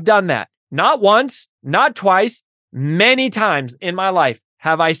 I have done that. Not once, not twice, many times in my life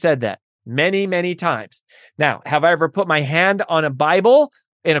have I said that. Many, many times. Now, have I ever put my hand on a Bible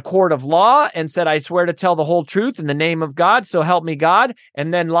in a court of law and said, I swear to tell the whole truth in the name of God, so help me God,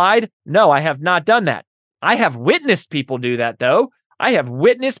 and then lied? No, I have not done that. I have witnessed people do that, though. I have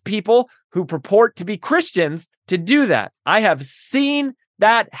witnessed people who purport to be Christians to do that. I have seen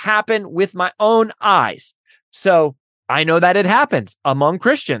that happen with my own eyes. So I know that it happens among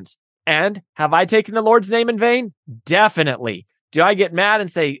Christians. And have I taken the Lord's name in vain? Definitely. Do I get mad and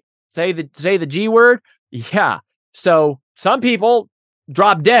say the G word? Yeah. So some people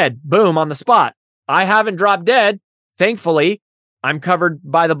drop dead, boom, on the spot. I haven't dropped dead. Thankfully, I'm covered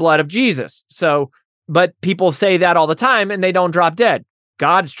by the blood of Jesus. But people say that all the time and they don't drop dead.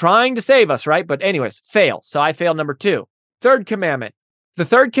 God's trying to save us, right? But anyways, fail. So I fail number 2. Third commandment. The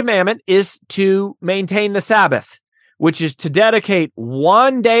third commandment is to maintain the Sabbath, which is to dedicate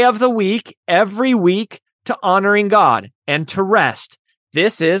one day of the week, every week, to honoring God and to rest.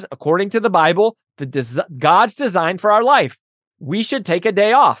 This is, according to the Bible, God's design for our life. We should take a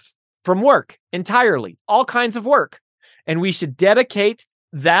day off from work entirely, all kinds of work. And we should dedicate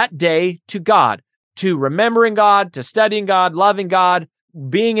that day to God, to remembering God, to studying God, loving God,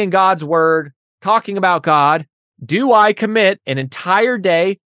 being in God's word, talking about God. Do I commit an entire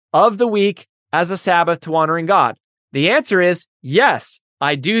day of the week as a Sabbath to honoring God? The answer is yes,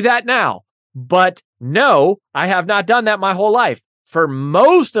 I do that now. But no, I have not done that my whole life. For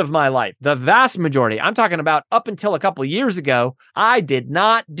most of my life, the vast majority, I'm talking about up until a couple of years ago, I did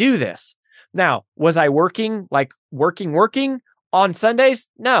not do this. Now, was I working on Sundays?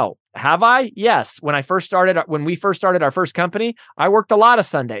 No. Have I? Yes. When we first started our first company, I worked a lot of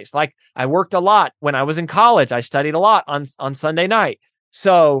Sundays. Like I worked a lot when I was in college. I studied a lot on Sunday night.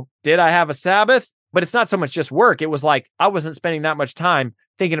 So did I have a Sabbath? But it's not so much just work. It was like I wasn't spending that much time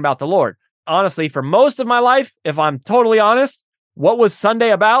thinking about the Lord. Honestly, for most of my life, if I'm totally honest, what was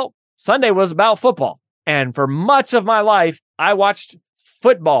Sunday about? Sunday was about football. And for much of my life, I watched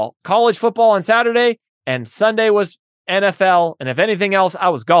football, college football on Saturday, and Sunday was NFL. And if anything else, I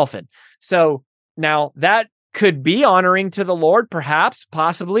was golfing. So now that could be honoring to the Lord, perhaps,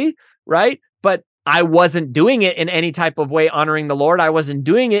 possibly, right? But I wasn't doing it in any type of way honoring the Lord. I wasn't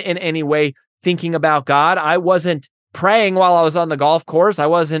doing it in any way thinking about God. I wasn't praying while I was on the golf course. I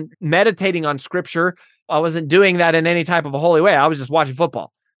wasn't meditating on scripture. I wasn't doing that in any type of a holy way. I was just watching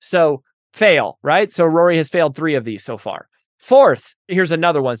football. So fail, right? So Rory has failed 3 of these so far. Fourth, here's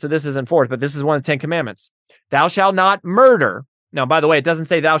another one. So this isn't fourth, but this is one of the 10 commandments. Thou shalt not murder. Now, by the way, it doesn't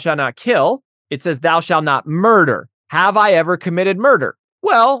say thou shalt not kill. It says thou shalt not murder. Have I ever committed murder?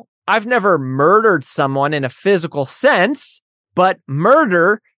 Well, I've never murdered someone in a physical sense, but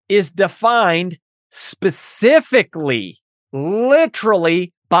murder is defined specifically,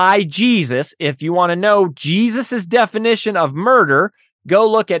 literally by Jesus. If you want to know Jesus's definition of murder, go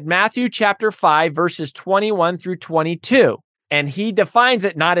look at Matthew chapter 5, verses 21 through 22. And he defines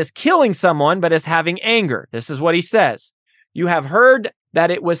it not as killing someone, but as having anger. This is what he says. You have heard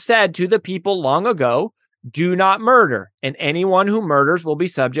that it was said to the people long ago, do not murder, and anyone who murders will be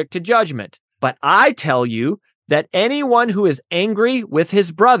subject to judgment. But I tell you that anyone who is angry with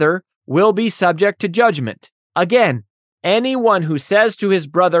his brother will be subject to judgment. Again, anyone who says to his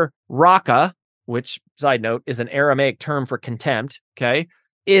brother, Raka, which, side note, is an Aramaic term for contempt, okay,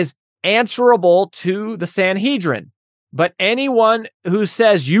 is answerable to the Sanhedrin. But anyone who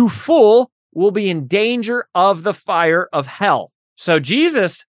says, you fool, will be in danger of the fire of hell. So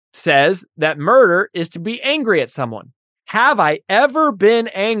Jesus says that murder is to be angry at someone. Have I ever been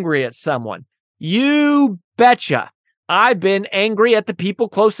angry at someone? You betcha. I've been angry at the people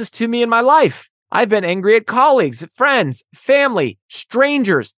closest to me in my life. I've been angry at colleagues, friends, family,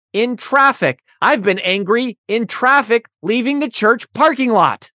 strangers, in traffic. I've been angry in traffic leaving the church parking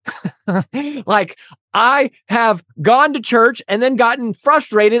lot. Like, I have gone to church and then gotten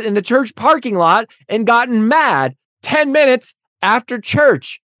frustrated in the church parking lot and gotten mad 10 minutes after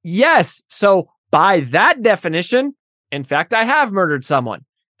church. Yes. So by that definition, in fact, I have murdered someone.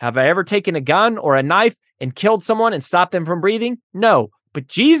 Have I ever taken a gun or a knife and killed someone and stopped them from breathing? No. But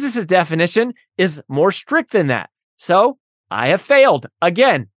Jesus's definition is more strict than that. So I have failed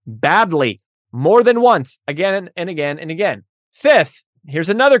again, badly, more than once, again and again and again. Fifth, here's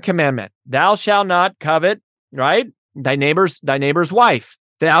another commandment. Thou shalt not covet, right? Thy neighbor's wife.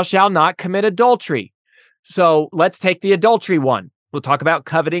 Thou shalt not commit adultery. So let's take the adultery one. We'll talk about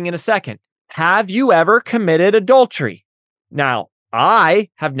coveting in a second. Have you ever committed adultery? Now, I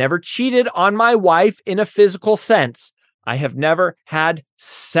have never cheated on my wife in a physical sense. I have never had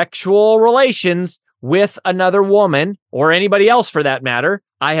sexual relations with another woman or anybody else for that matter.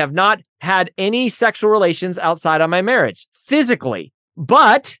 I have not had any sexual relations outside of my marriage physically.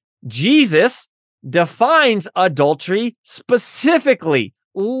 But Jesus defines adultery specifically,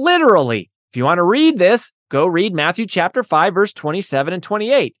 literally. If you want to read this, go read Matthew chapter 5, verse 27 and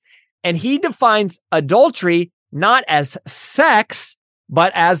 28. And he defines adultery not as sex,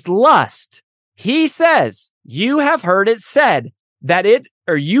 but as lust. He says, you have heard it said that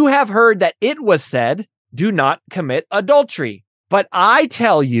you have heard that it was said, do not commit adultery. But I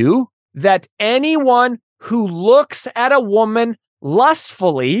tell you that anyone who looks at a woman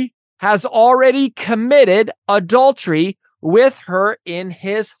lustfully has already committed adultery with her in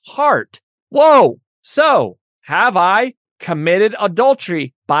his heart. Whoa. So have I committed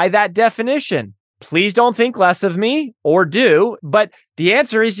adultery by that definition? Please don't think less of me, or do, but the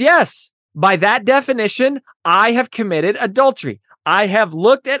answer is yes. By that definition, I have committed adultery. I have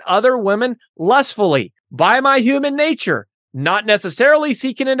looked at other women lustfully by my human nature, not necessarily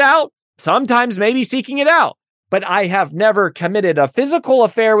seeking it out, sometimes maybe seeking it out, but I have never committed a physical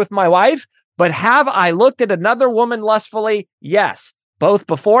affair with my wife. But have I looked at another woman lustfully? Yes, both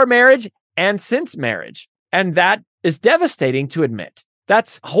before marriage and since marriage. And that is devastating to admit.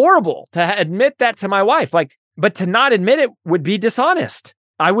 That's horrible to admit that to my wife. But to not admit it would be dishonest.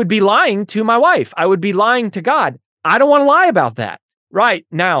 I would be lying to my wife. I would be lying to God. I don't want to lie about that. Right.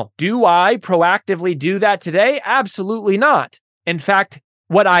 Now, do I proactively do that today? Absolutely not. In fact,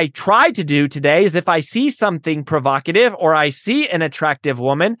 what I try to do today is if I see something provocative or I see an attractive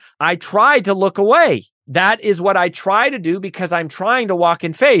woman, I try to look away. That is what I try to do because I'm trying to walk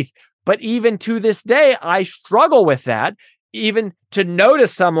in faith. But even to this day, I struggle with that. Even to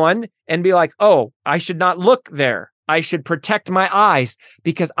notice someone and be like, oh, I should not look there. I should protect my eyes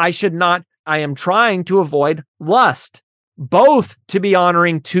because I am trying to avoid lust, both to be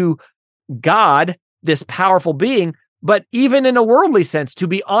honoring to God, this powerful being, but even in a worldly sense, to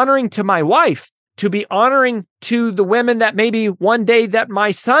be honoring to my wife, to be honoring to the women that maybe one day that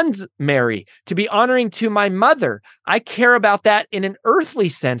my sons marry, to be honoring to my mother. I care about that in an earthly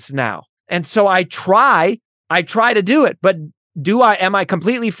sense now. And so I try to do it, but am I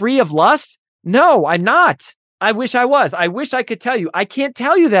completely free of lust? No, I'm not. I wish I was. I wish I could tell you. I can't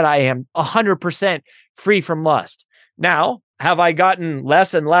tell you that I am 100% free from lust. Now, have I gotten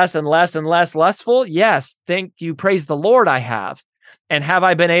less and less and less and less lustful? Yes. Thank you. Praise the Lord, I have. And have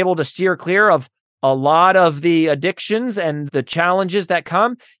I been able to steer clear of a lot of the addictions and the challenges that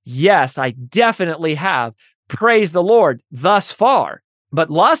come? Yes, I definitely have. Praise the Lord thus far.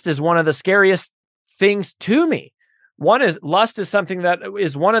 But lust is one of the scariest things to me. Lust is something that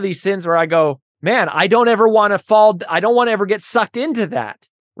is one of these sins where I go, man, I don't ever want to fall. I don't want to ever get sucked into that.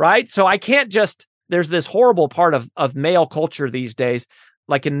 Right. So I can't there's this horrible part of male culture these days,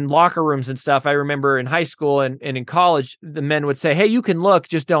 like in locker rooms and stuff. I remember in high school and in college, the men would say, hey, you can look,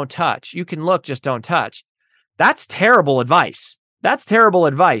 just don't touch. You can look, just don't touch. That's terrible advice. That's terrible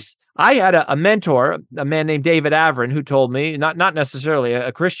advice. I had a mentor, a man named David Averin, who told me, not necessarily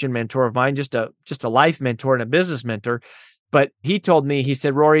a Christian mentor of mine, just a life mentor and a business mentor. But he told me, he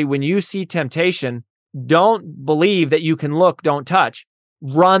said, Rory, when you see temptation, don't believe that you can look, don't touch.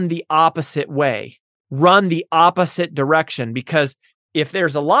 Run the opposite way. Run the opposite direction. Because if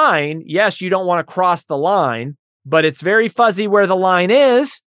there's a line, yes, you don't want to cross the line, but it's very fuzzy where the line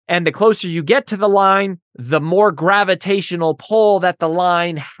is. And the closer you get to the line, the more gravitational pull that the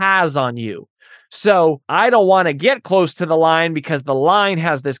line has on you. So I don't want to get close to the line because the line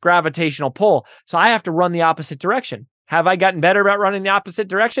has this gravitational pull. So I have to run the opposite direction. Have I gotten better about running the opposite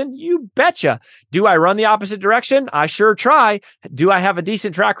direction? You betcha. Do I run the opposite direction? I sure try. Do I have a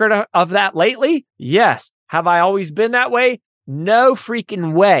decent track record of that lately? Yes. Have I always been that way? No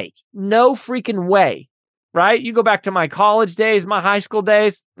freaking way. No freaking way. Right? You go back to my college days, my high school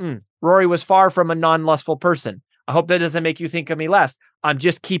days. Rory was far from a non-lustful person. I hope that doesn't make you think of me less. I'm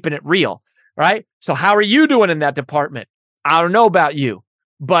just keeping it real. Right? So how are you doing in that department? I don't know about you,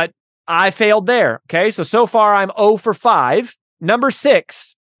 but I failed there. Okay. So far I'm 0 for 5. Number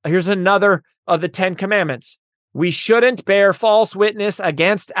 6. Here's another of the 10 commandments. We shouldn't bear false witness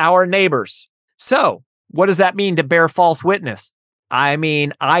against our neighbors. So what does that mean to bear false witness? I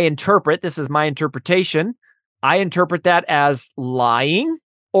mean, this is my interpretation. I interpret that as lying,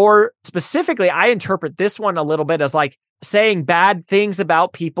 or specifically, I interpret this one a little bit as like saying bad things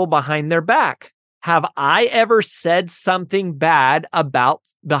about people behind their back. Have I ever said something bad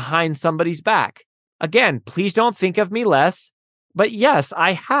behind somebody's back? Again, please don't think of me less, but yes,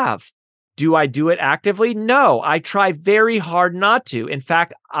 I have. Do I do it actively? No, I try very hard not to. In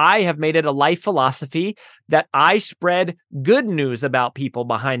fact, I have made it a life philosophy that I spread good news about people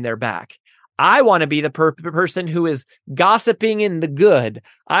behind their back. I want to be the person who is gossiping in the good.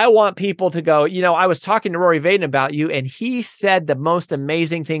 I want people to go, I was talking to Rory Vaden about you, and he said the most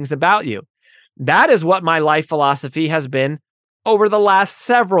amazing things about you. That is what my life philosophy has been over the last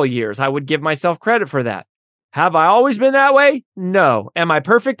several years. I would give myself credit for that. Have I always been that way? No. Am I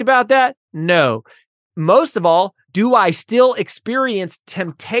perfect about that? No. Most of all, do I still experience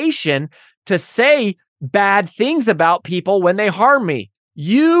temptation to say bad things about people when they harm me?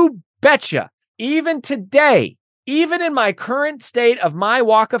 You betcha. Even today, even in my current state of my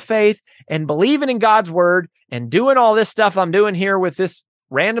walk of faith and believing in God's word and doing all this stuff I'm doing here with this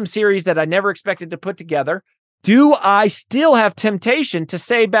random series that I never expected to put together, do I still have temptation to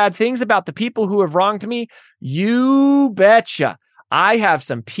say bad things about the people who have wronged me? You betcha. I have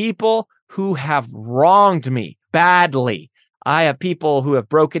some people who have wronged me badly. I have people who have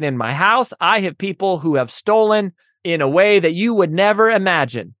broken in my house. I have people who have stolen in a way that you would never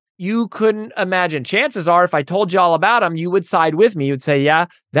imagine. You couldn't imagine. Chances are, if I told you all about them, you would side with me. You would say, yeah,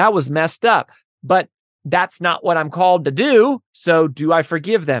 that was messed up. But that's not what I'm called to do. So do I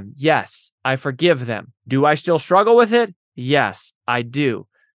forgive them? Yes, I forgive them. Do I still struggle with it? Yes, I do.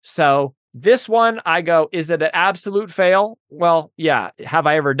 So this one, I go, is it an absolute fail? Well, yeah. Have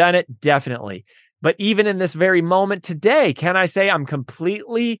I ever done it? Definitely. But even in this very moment today, can I say I'm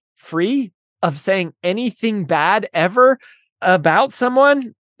completely free of saying anything bad ever about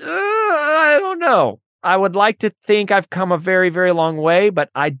someone? I don't know. I would like to think I've come a very, very long way, but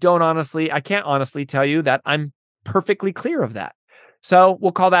I can't honestly tell you that I'm perfectly clear of that. So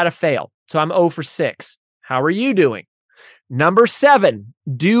we'll call that a fail. So I'm 0 for 6. How are you doing? Number 7,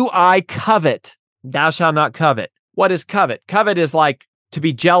 do I covet? Thou shalt not covet. What is covet? Covet is like to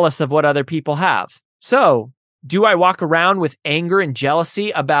be jealous of what other people have. So do I walk around with anger and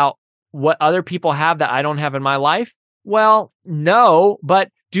jealousy about what other people have that I don't have in my life? Well, no, but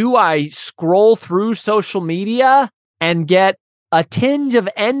do I scroll through social media and get a tinge of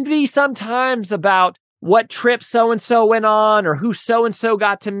envy sometimes about what trip so-and-so went on, or who so-and-so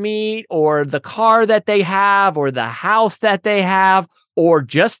got to meet, or the car that they have, or the house that they have, or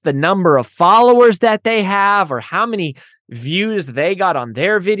just the number of followers that they have, or how many views they got on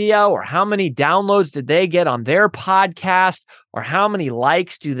their video, or how many downloads did they get on their podcast, or how many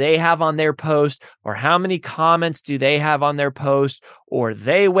likes do they have on their post, or how many comments do they have on their post, or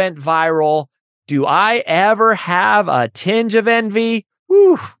they went viral? Do I ever have a tinge of envy?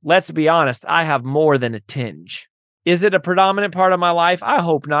 Whew, let's be honest, I have more than a tinge. Is it a predominant part of my life? I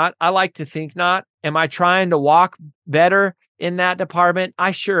hope not. I like to think not. Am I trying to walk better in that department?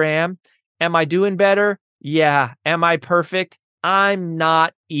 I sure am. Am I doing better? Yeah. Am I perfect? I'm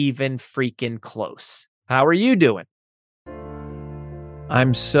not even freaking close. How are you doing?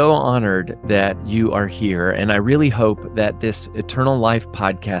 I'm so honored that you are here, and I really hope that this Eternal Life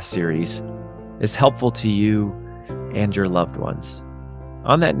podcast series is helpful to you and your loved ones.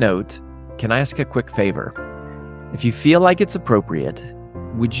 On that note, can I ask a quick favor? If you feel like it's appropriate,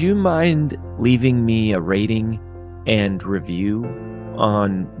 would you mind leaving me a rating and review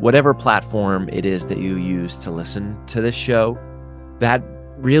on whatever platform it is that you use to listen to this show? That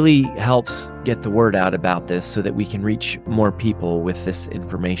really helps get the word out about this so that we can reach more people with this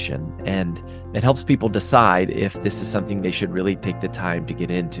information. And it helps people decide if this is something they should really take the time to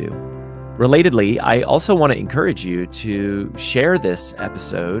get into. Relatedly, I also want to encourage you to share this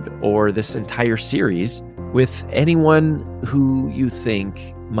episode or this entire series with anyone who you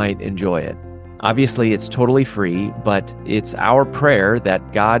think might enjoy it. Obviously, it's totally free, but it's our prayer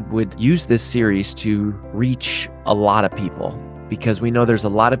that God would use this series to reach a lot of people, because we know there's a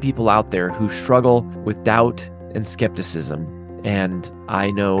lot of people out there who struggle with doubt and skepticism, and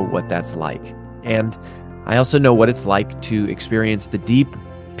I know what that's like. And I also know what it's like to experience the deep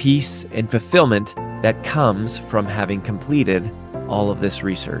peace and fulfillment that comes from having completed all of this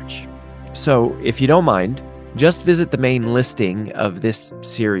research. So if you don't mind, just visit the main listing of this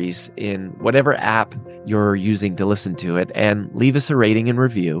series in whatever app you're using to listen to it and leave us a rating and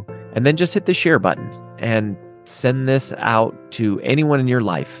review, and then just hit the share button and send this out to anyone in your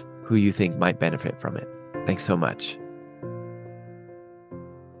life who you think might benefit from it. Thanks so much.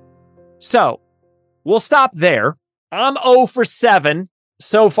 So we'll stop there. I'm 0 for 7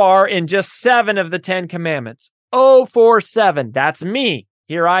 so far in just 7 of the 10 commandments. 0 for 7. That's me.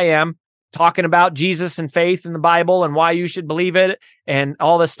 Here I am talking about Jesus and faith in the Bible and why you should believe it and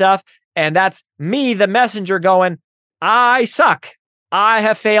all this stuff. And that's me, the messenger, going, I suck. I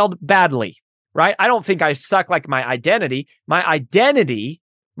have failed badly, right? I don't think I suck like my identity. My identity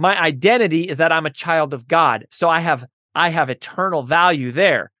My identity is that I'm a child of God. So I have eternal value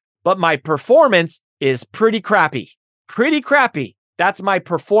there. But my performance is pretty crappy. Pretty crappy. That's my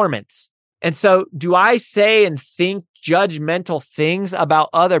performance. And so do I say and think judgmental things about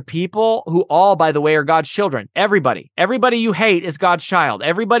other people who all, by the way, are God's children? Everybody you hate is God's child.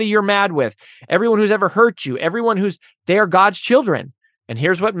 Everybody you're mad with, everyone who's ever hurt you, they are God's children. And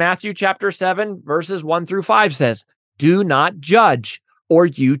here's what Matthew chapter 7, verses 1-5 says: do not judge, or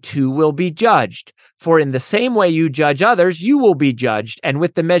you too will be judged. For in the same way you judge others, you will be judged. And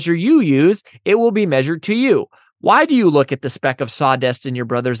with the measure you use, it will be measured to you. Why do you look at the speck of sawdust in your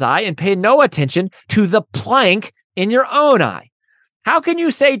brother's eye and pay no attention to the plank in your own eye? How can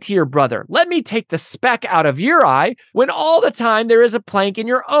you say to your brother, let me take the speck out of your eye, when all the time there is a plank in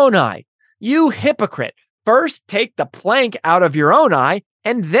your own eye? You hypocrite, first take the plank out of your own eye,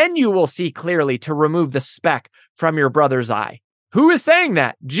 and then you will see clearly to remove the speck from your brother's eye. Who is saying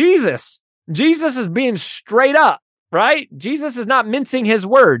that? Jesus. Jesus is being straight up, right? Jesus is not mincing his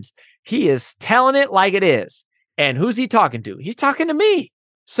words. He is telling it like it is. And who's he talking to? He's talking to me.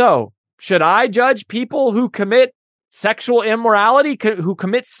 So should I judge people who commit sexual immorality, who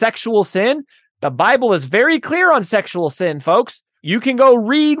commit sexual sin? The Bible is very clear on sexual sin, folks. You can go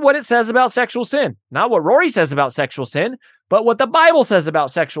read what it says about sexual sin. Not what Rory says about sexual sin, but what the Bible says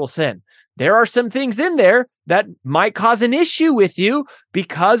about sexual sin. There are some things in there that might cause an issue with you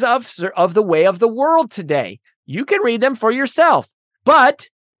because of the way of the world today. You can read them for yourself. But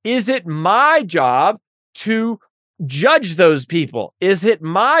is it my job to judge those people? Is it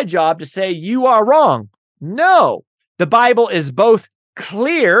my job to say you are wrong? No. The Bible is both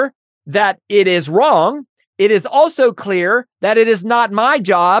clear that it is wrong. It is also clear that it is not my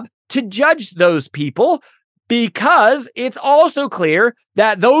job to judge those people, because it's also clear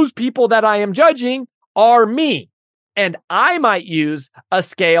that those people that I am judging are me. And I might use a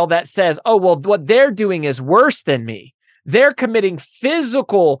scale that says, oh, well, what they're doing is worse than me. They're committing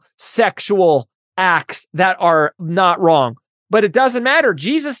physical sexual acts that are not wrong. But it doesn't matter.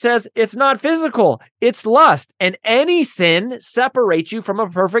 Jesus says it's not physical, it's lust. And any sin separates you from a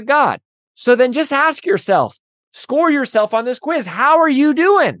perfect God. So then just ask yourself, score yourself on this quiz. How are you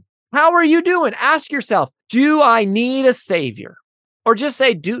doing? How are you doing? Ask yourself, do I need a savior? Or just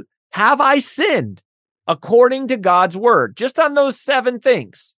say, have I sinned according to God's word? Just on those 7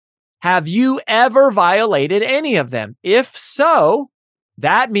 things. Have you ever violated any of them? If so,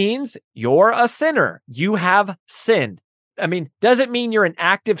 that means you're a sinner. You have sinned. I mean, does it mean you're an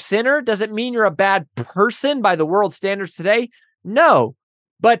active sinner? Does it mean you're a bad person by the world standards today? No.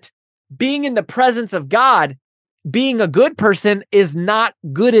 But being in the presence of God, being a good person is not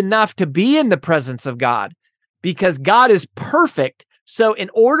good enough to be in the presence of God, because God is perfect. So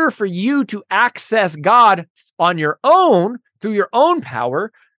in order for you to access God on your own, through your own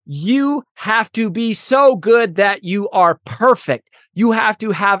power, you have to be so good that you are perfect. You have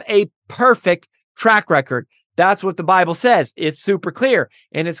to have a perfect track record. That's what the Bible says. It's super clear.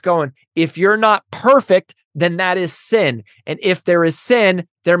 And it's going, if you're not perfect, then that is sin. And if there is sin,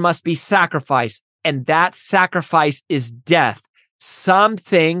 there must be sacrifice. And that sacrifice is death.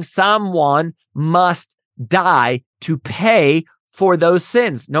 Someone must die to pay for those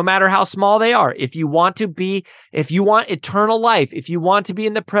sins, no matter how small they are. If you want eternal life, if you want to be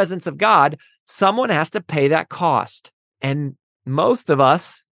in the presence of God, someone has to pay that cost. And most of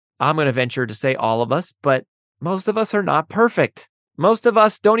us, I'm going to venture to say all of us, but most of us are not perfect. Most of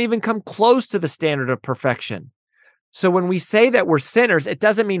us don't even come close to the standard of perfection. So when we say that we're sinners, it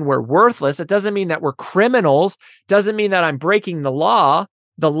doesn't mean we're worthless. It doesn't mean that we're criminals. It doesn't mean that I'm breaking the law.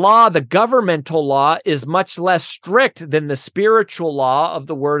 The governmental law is much less strict than the spiritual law of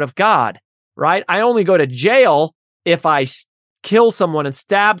the Word of God, right? I only go to jail if I kill someone and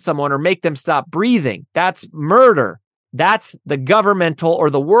stab someone or make them stop breathing. That's murder. That's the governmental or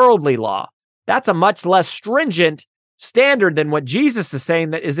the worldly law. That's a much less stringent standard than what Jesus is saying,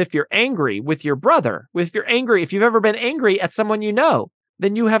 that is if you're angry with your brother, if you've ever been angry at someone you know,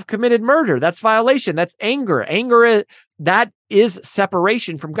 then you have committed murder. That's violation. That's anger. That is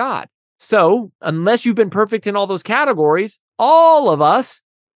separation from God. So unless you've been perfect in all those categories, all of us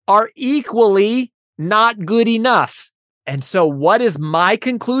are equally not good enough. And so what is my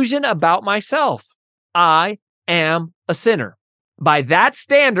conclusion about myself? I am a sinner. By that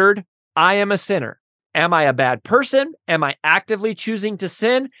standard, I am a sinner. Am I a bad person? Am I actively choosing to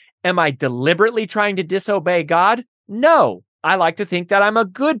sin? Am I deliberately trying to disobey God? No. I like to think that I'm a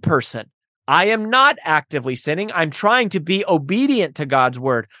good person. I am not actively sinning. I'm trying to be obedient to God's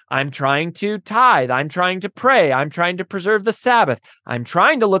word. I'm trying to tithe. I'm trying to pray. I'm trying to preserve the Sabbath. I'm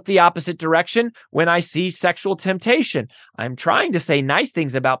trying to look the opposite direction when I see sexual temptation. I'm trying to say nice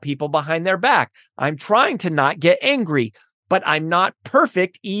things about people behind their back. I'm trying to not get angry, but I'm not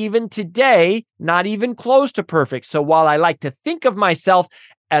perfect even today, not even close to perfect. So while I like to think of myself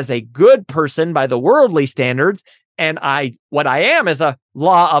as a good person by the worldly standards, and what I am is a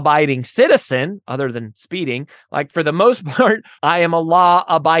law-abiding citizen, other than speeding. Like for the most part, I am a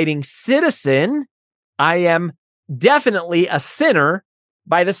law-abiding citizen. I am definitely a sinner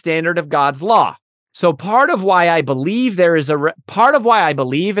by the standard of God's law. So part of why I believe part of why I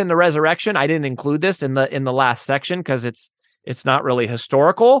believe in the resurrection, I didn't include this in the last section because it's not really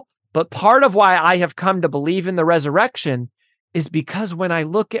historical, but part of why I have come to believe in the resurrection is because when I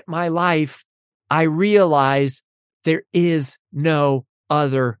look at my life, I realize there is no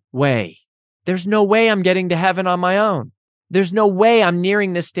other way. There's no way I'm getting to heaven on my own. There's no way I'm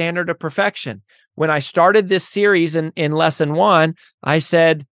nearing this standard of perfection. When I started this series in lesson 1, I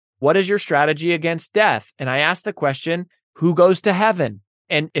said, what is your strategy against death? And I asked the question, who goes to heaven?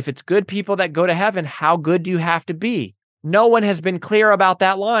 And if it's good people that go to heaven, how good do you have to be? No one has been clear about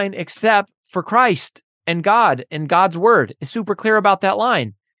that line except for Christ and God, and God's word is super clear about that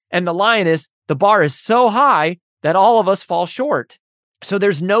line. And the line is, the bar is so high that all of us fall short. So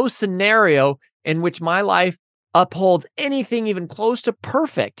there's no scenario in which my life upholds anything even close to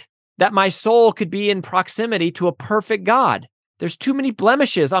perfect, that my soul could be in proximity to a perfect God. There's too many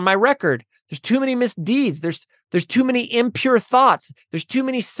blemishes on my record. There's too many misdeeds. There's too many impure thoughts. There's too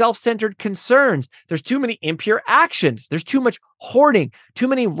many self-centered concerns. There's too many impure actions. There's too much hoarding, too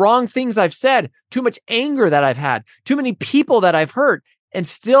many wrong things I've said, too much anger that I've had, too many people that I've hurt. And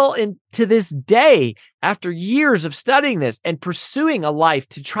still to this day, after years of studying this and pursuing a life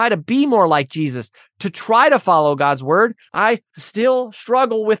to try to be more like Jesus, to try to follow God's word, I still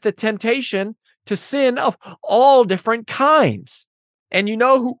struggle with the temptation to sin of all different kinds. And you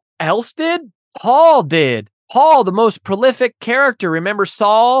know who else did? Paul did. Paul, the most prolific character. Remember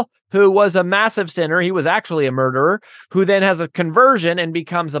Saul, who was a massive sinner. He was actually a murderer, who then has a conversion and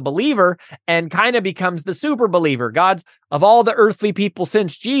becomes a believer and kind of becomes the super believer. Of all the earthly people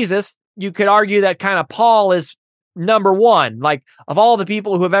since Jesus, you could argue that kind of Paul is number one. Like of all the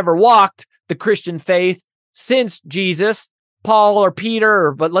people who have ever walked the Christian faith since Jesus, Paul or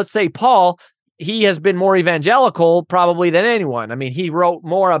Peter, but let's say Paul, he has been more evangelical probably than anyone. I mean, he wrote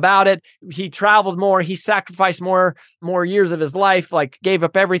more about it. He traveled more. He sacrificed more years of his life, like gave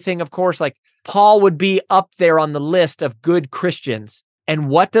up everything, of course. Like Paul would be up there on the list of good Christians. And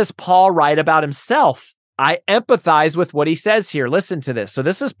what does Paul write about himself? I empathize with what he says here. Listen to this. So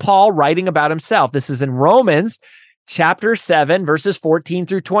this is Paul writing about himself. This is in Romans chapter 7, verses 14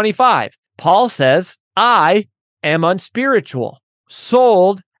 through 25. Paul says, I am unspiritual,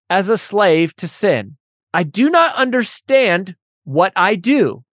 sold as a slave to sin. I do not understand what I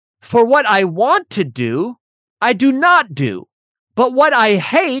do. For what I want to do, I do not do. But what I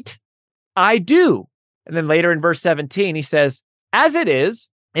hate, I do. And then later in verse 17, he says, as it is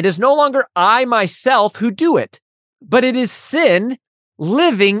no longer I myself who do it, but it is sin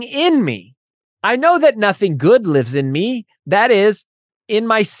living in me. I know that nothing good lives in me, that is, in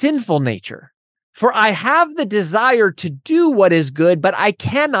my sinful nature. For I have the desire to do what is good, but I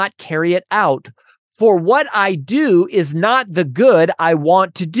cannot carry it out. For what I do is not the good I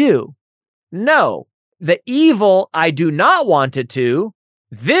want to do. No, the evil I do not want to do,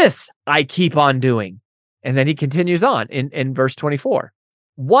 this I keep on doing. And then he continues on in verse 24.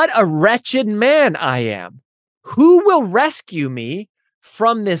 What a wretched man I am. Who will rescue me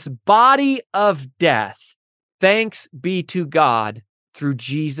from this body of death? Thanks be to God through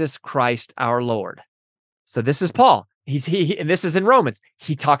Jesus Christ our Lord. So this is Paul. And this is in Romans.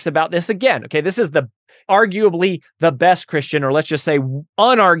 He talks about this again. Okay, this is arguably the best Christian, or let's just say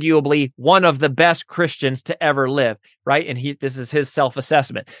unarguably one of the best Christians to ever live, right? And this is his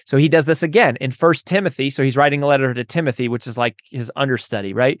self-assessment. So he does this again in 1 Timothy. So he's writing a letter to Timothy, which is like his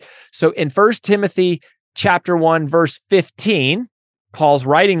understudy, right? So in 1 Timothy chapter 1, verse 15, Paul's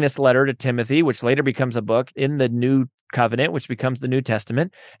writing this letter to Timothy, which later becomes a book in the New Covenant, which becomes the New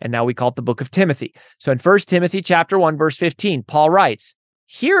Testament, and now we call it the book of Timothy. So in 1 Timothy chapter 1, verse 15, Paul writes,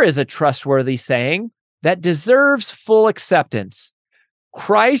 here is a trustworthy saying that deserves full acceptance.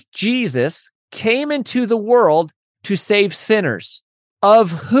 Christ Jesus came into the world to save sinners,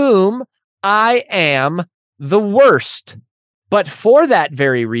 of whom I am the worst. But for that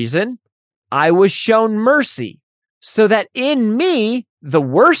very reason, I was shown mercy, so that in me, the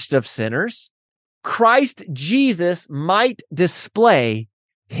worst of sinners, Christ Jesus might display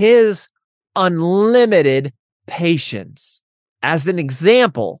his unlimited patience as an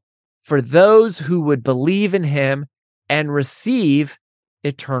example for those who would believe in him and receive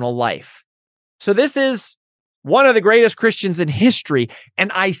eternal life. So this is one of the greatest Christians in history,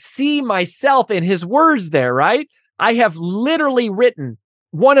 and I see myself in his words there, right? I have literally written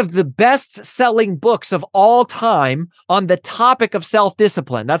one of the best-selling books of all time on the topic of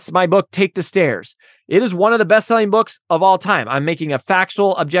self-discipline. That's my book, Take the Stairs. It is one of the best-selling books of all time. I'm making a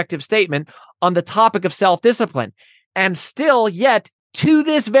factual, objective statement on the topic of self-discipline. And still, yet, to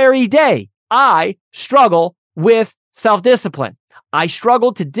this very day, I struggle with self-discipline. I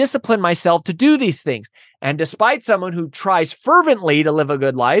struggle to discipline myself to do these things. And despite someone who tries fervently to live a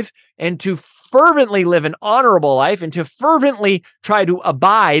good life and to fervently live an honorable life and to fervently try to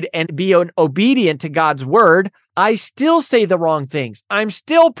abide and be obedient to God's word, I still say the wrong things. I'm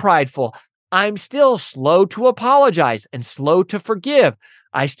still prideful. I'm still slow to apologize and slow to forgive.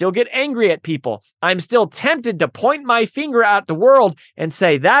 I still get angry at people. I'm still tempted to point my finger at the world and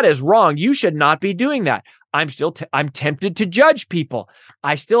say, that is wrong. You should not be doing that. I'm tempted to judge people.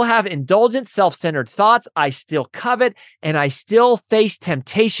 I still have indulgent, self-centered thoughts. I still covet, and I still face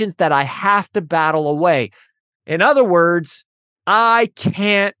temptations that I have to battle away. In other words, I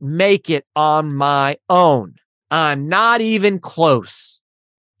can't make it on my own. I'm not even close.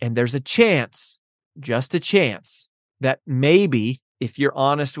 And there's a chance, just a chance, that maybe if you're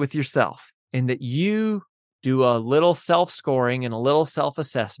honest with yourself and that you do a little self-scoring and a little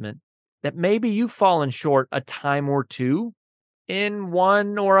self-assessment, that maybe you've fallen short a time or two in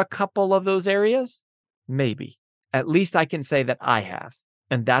one or a couple of those areas. Maybe. At least I can say that I have.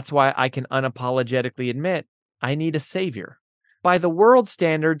 And that's why I can unapologetically admit I need a savior. By the world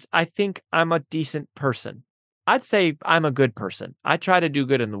standards, I think I'm a decent person. I'd say I'm a good person. I try to do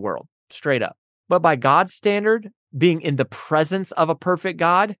good in the world, straight up. But by God's standard, being in the presence of a perfect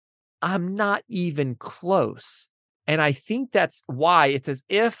God, I'm not even close. And I think that's why it's as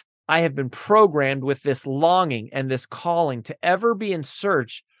if I have been programmed with this longing and this calling to ever be in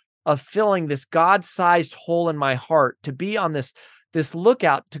search of filling this God-sized hole in my heart, to be on this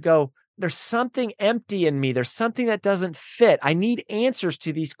lookout to go, there's something empty in me. There's something that doesn't fit. I need answers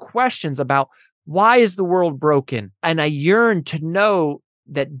to these questions about why is the world broken? And I yearn to know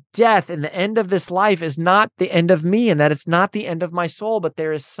that death and the end of this life is not the end of me and that it's not the end of my soul, but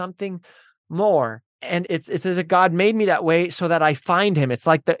there is something more. And it's as if God made me that way so that I find him. It's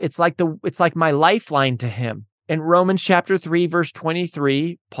like my lifeline to him. In Romans chapter 3, verse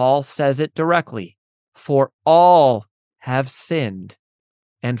 23, Paul says it directly. For all have sinned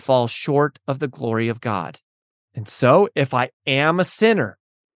and fall short of the glory of God. And so if I am a sinner,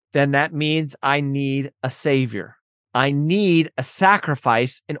 then that means I need a savior. I need a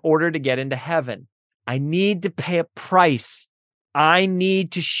sacrifice in order to get into heaven. I need to pay a price. I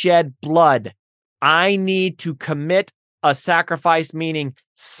need to shed blood. I need to commit a sacrifice, meaning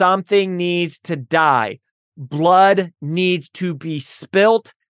something needs to die. Blood needs to be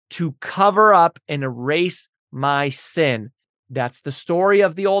spilt to cover up and erase my sin. That's the story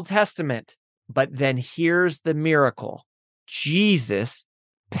of the Old Testament. But then here's the miracle. Jesus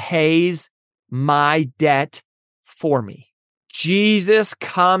pays my debt for me. Jesus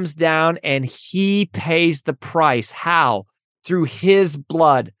comes down and he pays the price. How? Through his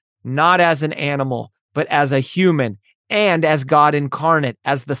blood. Not as an animal, but as a human and as God incarnate,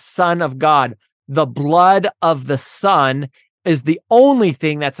 as the Son of God. The blood of the Son is the only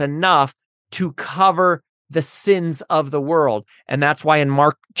thing that's enough to cover the sins of the world. And that's why in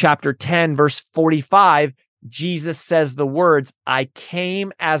Mark chapter 10, verse 45, Jesus says the words, I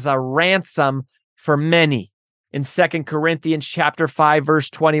came as a ransom for many. In 2 Corinthians chapter 5, verse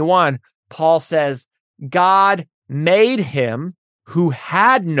 21, Paul says, God made him who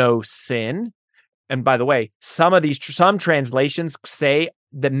had no sin. And by the way, some translations say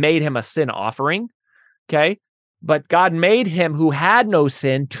that made him a sin offering. Okay. But God made him who had no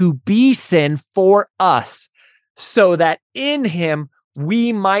sin to be sin for us, so that in him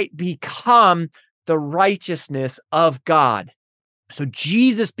we might become the righteousness of God. So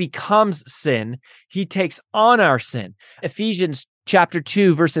Jesus becomes sin. He takes on our sin. Ephesians chapter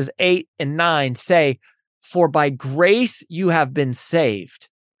 2, verses 8 and 9 say, for by grace you have been saved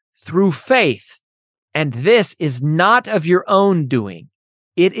through faith, and this is not of your own doing.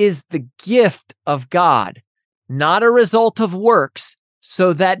 It is the gift of God, not a result of works,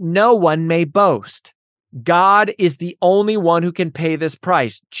 so that no one may boast. God is the only one who can pay this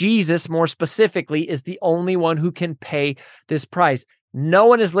price. Jesus, more specifically, is the only one who can pay this price. No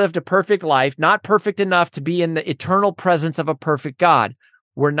one has lived a perfect life, not perfect enough to be in the eternal presence of a perfect God.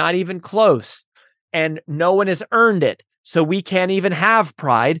 We're not even close. And no one has earned it. So we can't even have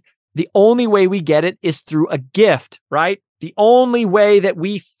pride The only way we get it is through a gift, right? The only way that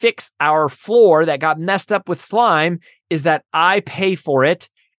we fix our floor that got messed up with slime is that I pay for it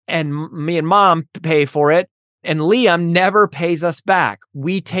and me and mom pay for it, and Liam never pays us back.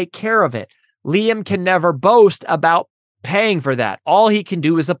 We take care of it. Liam can never boast about paying for that. All he can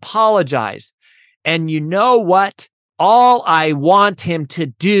do is apologize. And you know what? All I want him to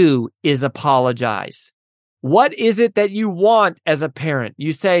do is apologize. What is it that you want as a parent?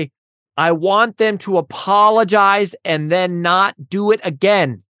 You say, I want them to apologize and then not do it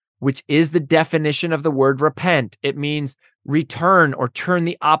again, which is the definition of the word repent. It means return or turn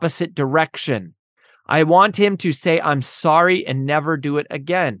the opposite direction. I want him to say, I'm sorry and never do it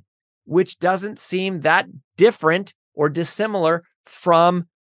again, which doesn't seem that different or dissimilar from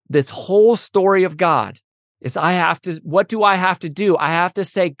this whole story of God. What do I have to do? I have to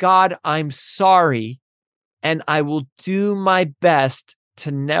say, God, I'm sorry, and I will do my best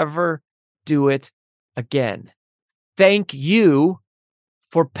to never do it again. Thank you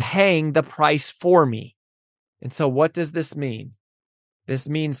for paying the price for me. And so what does this mean? This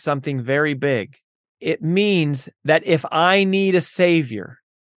means something very big. It means that if I need a savior,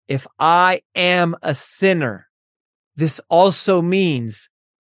 if I am a sinner, this also means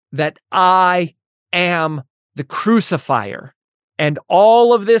that I am the crucifier. And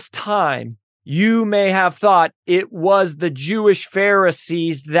all of this time, you may have thought it was the Jewish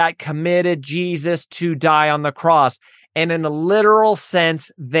Pharisees that committed Jesus to die on the cross. And in a literal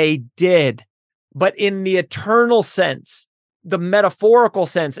sense, they did. But in the eternal sense, the metaphorical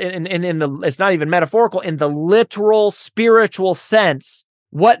sense, and it's not even metaphorical, in the literal spiritual sense,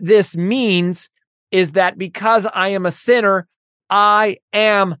 what this means is that because I am a sinner, I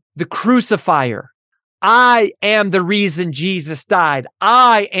am the crucifier. I am the reason Jesus died.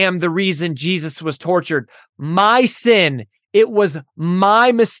 I am the reason Jesus was tortured. My sin, it was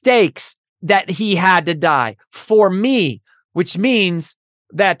my mistakes that he had to die for me, which means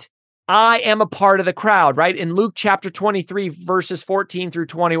that I am a part of the crowd, right? In Luke chapter 23, verses 14 through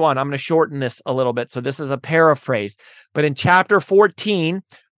 21, I'm going to shorten this a little bit. So this is a paraphrase, but in chapter 14,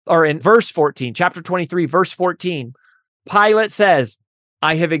 or in verse 14, chapter 23, verse 14, Pilate says,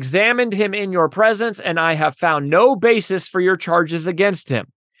 I have examined him in your presence, and I have found no basis for your charges against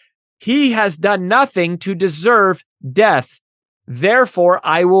him. He has done nothing to deserve death. Therefore,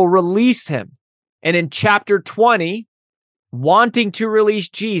 I will release him. And in chapter 20, wanting to release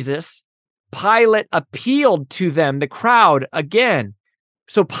Jesus, Pilate appealed to them, the crowd, again.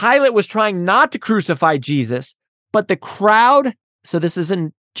 So Pilate was trying not to crucify Jesus, but the crowd, so this is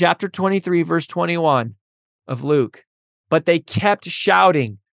in chapter 23, verse 21 of Luke, but they kept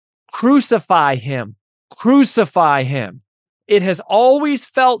shouting, crucify him, crucify him. It has always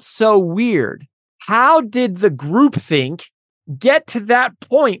felt so weird. How did the groupthink get to that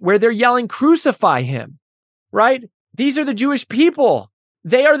point where they're yelling, crucify him, right? These are the Jewish people.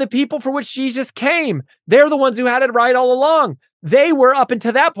 They are the people for which Jesus came. They're the ones who had it right all along. They were, up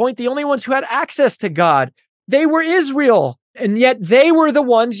until that point, the only ones who had access to God. They were Israel, and yet they were the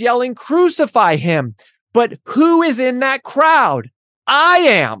ones yelling, crucify him. But who is in that crowd? I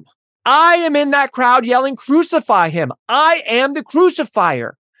am. I am in that crowd yelling, crucify him. I am the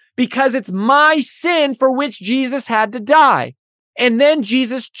crucifier because it's my sin for which Jesus had to die. And then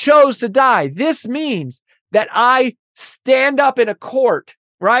Jesus chose to die. This means that I stand up in a court,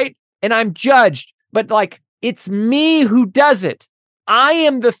 right? And I'm judged, but it's me who does it. I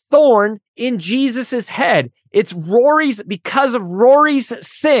am the thorn in Jesus's head. It's Rory's, because of Rory's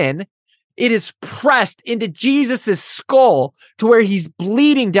sin, it is pressed into Jesus's skull to where he's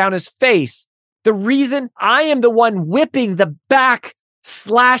bleeding down his face. The reason I am the one whipping the back,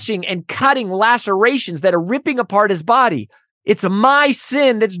 slashing and cutting lacerations that are ripping apart his body. It's my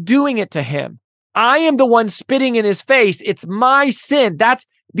sin that's doing it to him. I am the one spitting in his face. It's my sin. That's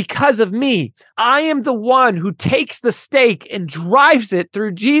because of me. I am the one who takes the stake and drives it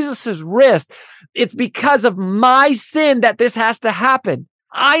through Jesus's wrist. It's because of my sin that this has to happen.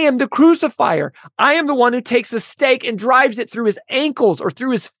 I am the crucifier. I am the one who takes a stake and drives it through his ankles or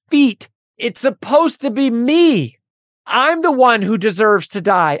through his feet. It's supposed to be me. I'm the one who deserves to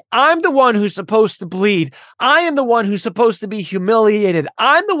die. I'm the one who's supposed to bleed. I am the one who's supposed to be humiliated.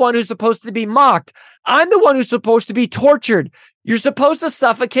 I'm the one who's supposed to be mocked. I'm the one who's supposed to be tortured. You're supposed to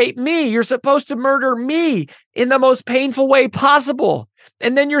suffocate me. You're supposed to murder me in the most painful way possible.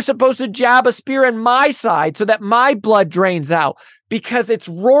 And then you're supposed to jab a spear in my side so that my blood drains out, because it's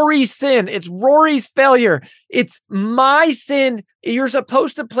Rory's sin. It's Rory's failure. It's my sin. You're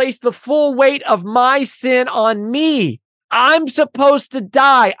supposed to place the full weight of my sin on me. I'm supposed to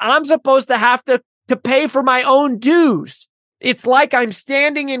die. I'm supposed to have to pay for my own dues. It's like I'm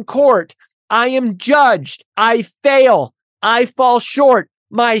standing in court. I am judged. I fail. I fall short.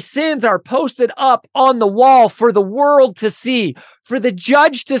 My sins are posted up on the wall for the world to see, for the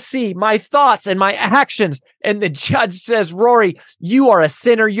judge to see my thoughts and my actions. And the judge says, Rory, you are a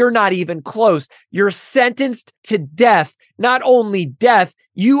sinner. You're not even close. You're sentenced to death. Not only death,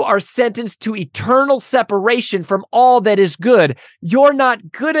 you are sentenced to eternal separation from all that is good. You're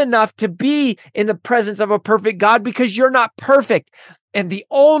not good enough to be in the presence of a perfect God because you're not perfect. And the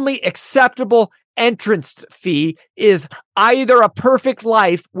only acceptable entrance fee is either a perfect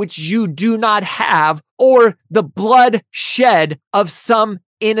life, which you do not have, or the blood shed of some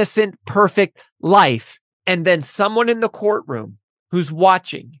innocent, perfect life. And then someone in the courtroom who's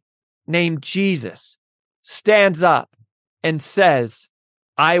watching, named Jesus, stands up and says,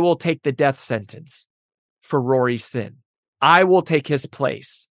 I will take the death sentence for Rory's sin. I will take his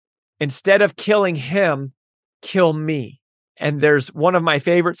place. Instead of killing him, kill me. And there's one of my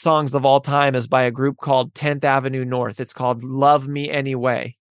favorite songs of all time is by a group called 10th Avenue North. It's called Love Me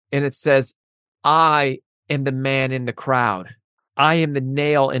Anyway. And it says, I am the man in the crowd. I am the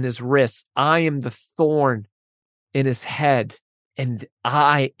nail in his wrist. I am the thorn in his head. And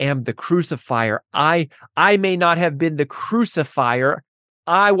I am the crucifier. I may not have been the crucifier.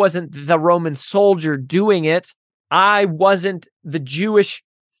 I wasn't the Roman soldier doing it. I wasn't the Jewish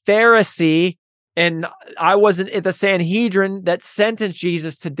Pharisee. And I wasn't at the Sanhedrin that sentenced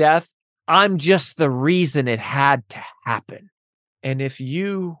Jesus to death. I'm just the reason it had to happen. And if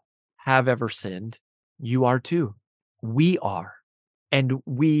you have ever sinned, you are too. We are. And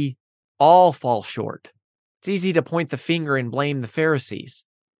we all fall short. It's easy to point the finger and blame the Pharisees.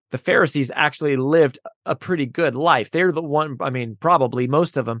 The Pharisees actually lived a pretty good life. They're the one, probably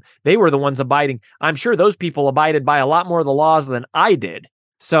most of them, they were the ones abiding. I'm sure those people abided by a lot more of the laws than I did.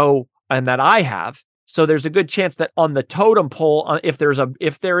 And that I have. So there's a good chance that on the totem pole, if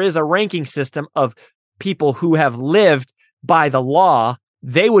there is a ranking system of people who have lived by the law,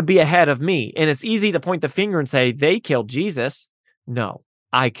 they would be ahead of me. And it's easy to point the finger and say, they killed Jesus. No,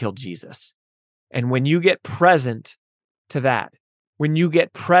 I killed Jesus. And when you get present to that, when you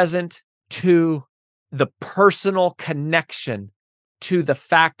get present to the personal connection to the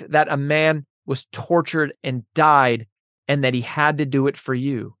fact that a man was tortured and died and that he had to do it for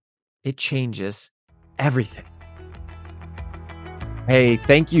you, it changes everything. Hey,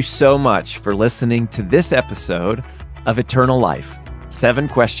 thank you so much for listening to this episode of Eternal Life. 7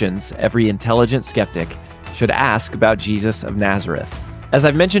 questions every intelligent skeptic should ask about Jesus of Nazareth. As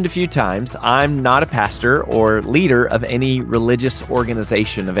I've mentioned a few times, I'm not a pastor or leader of any religious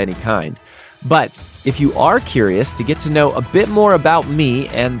organization of any kind. But if you are curious to get to know a bit more about me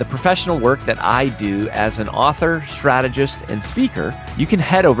and the professional work that I do as an author, strategist, and speaker, you can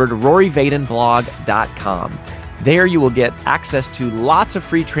head over to roryvadenblog.com. There you will get access to lots of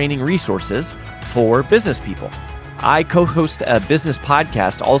free training resources for business people. I co-host a business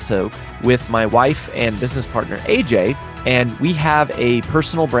podcast also with my wife and business partner, AJ, and we have a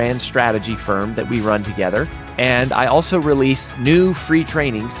personal brand strategy firm that we run together. And I also release new free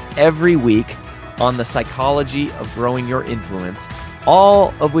trainings every week on the psychology of growing your influence,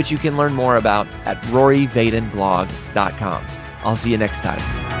 all of which you can learn more about at roryvadenblog.com. I'll see you next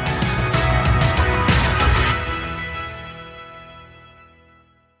time.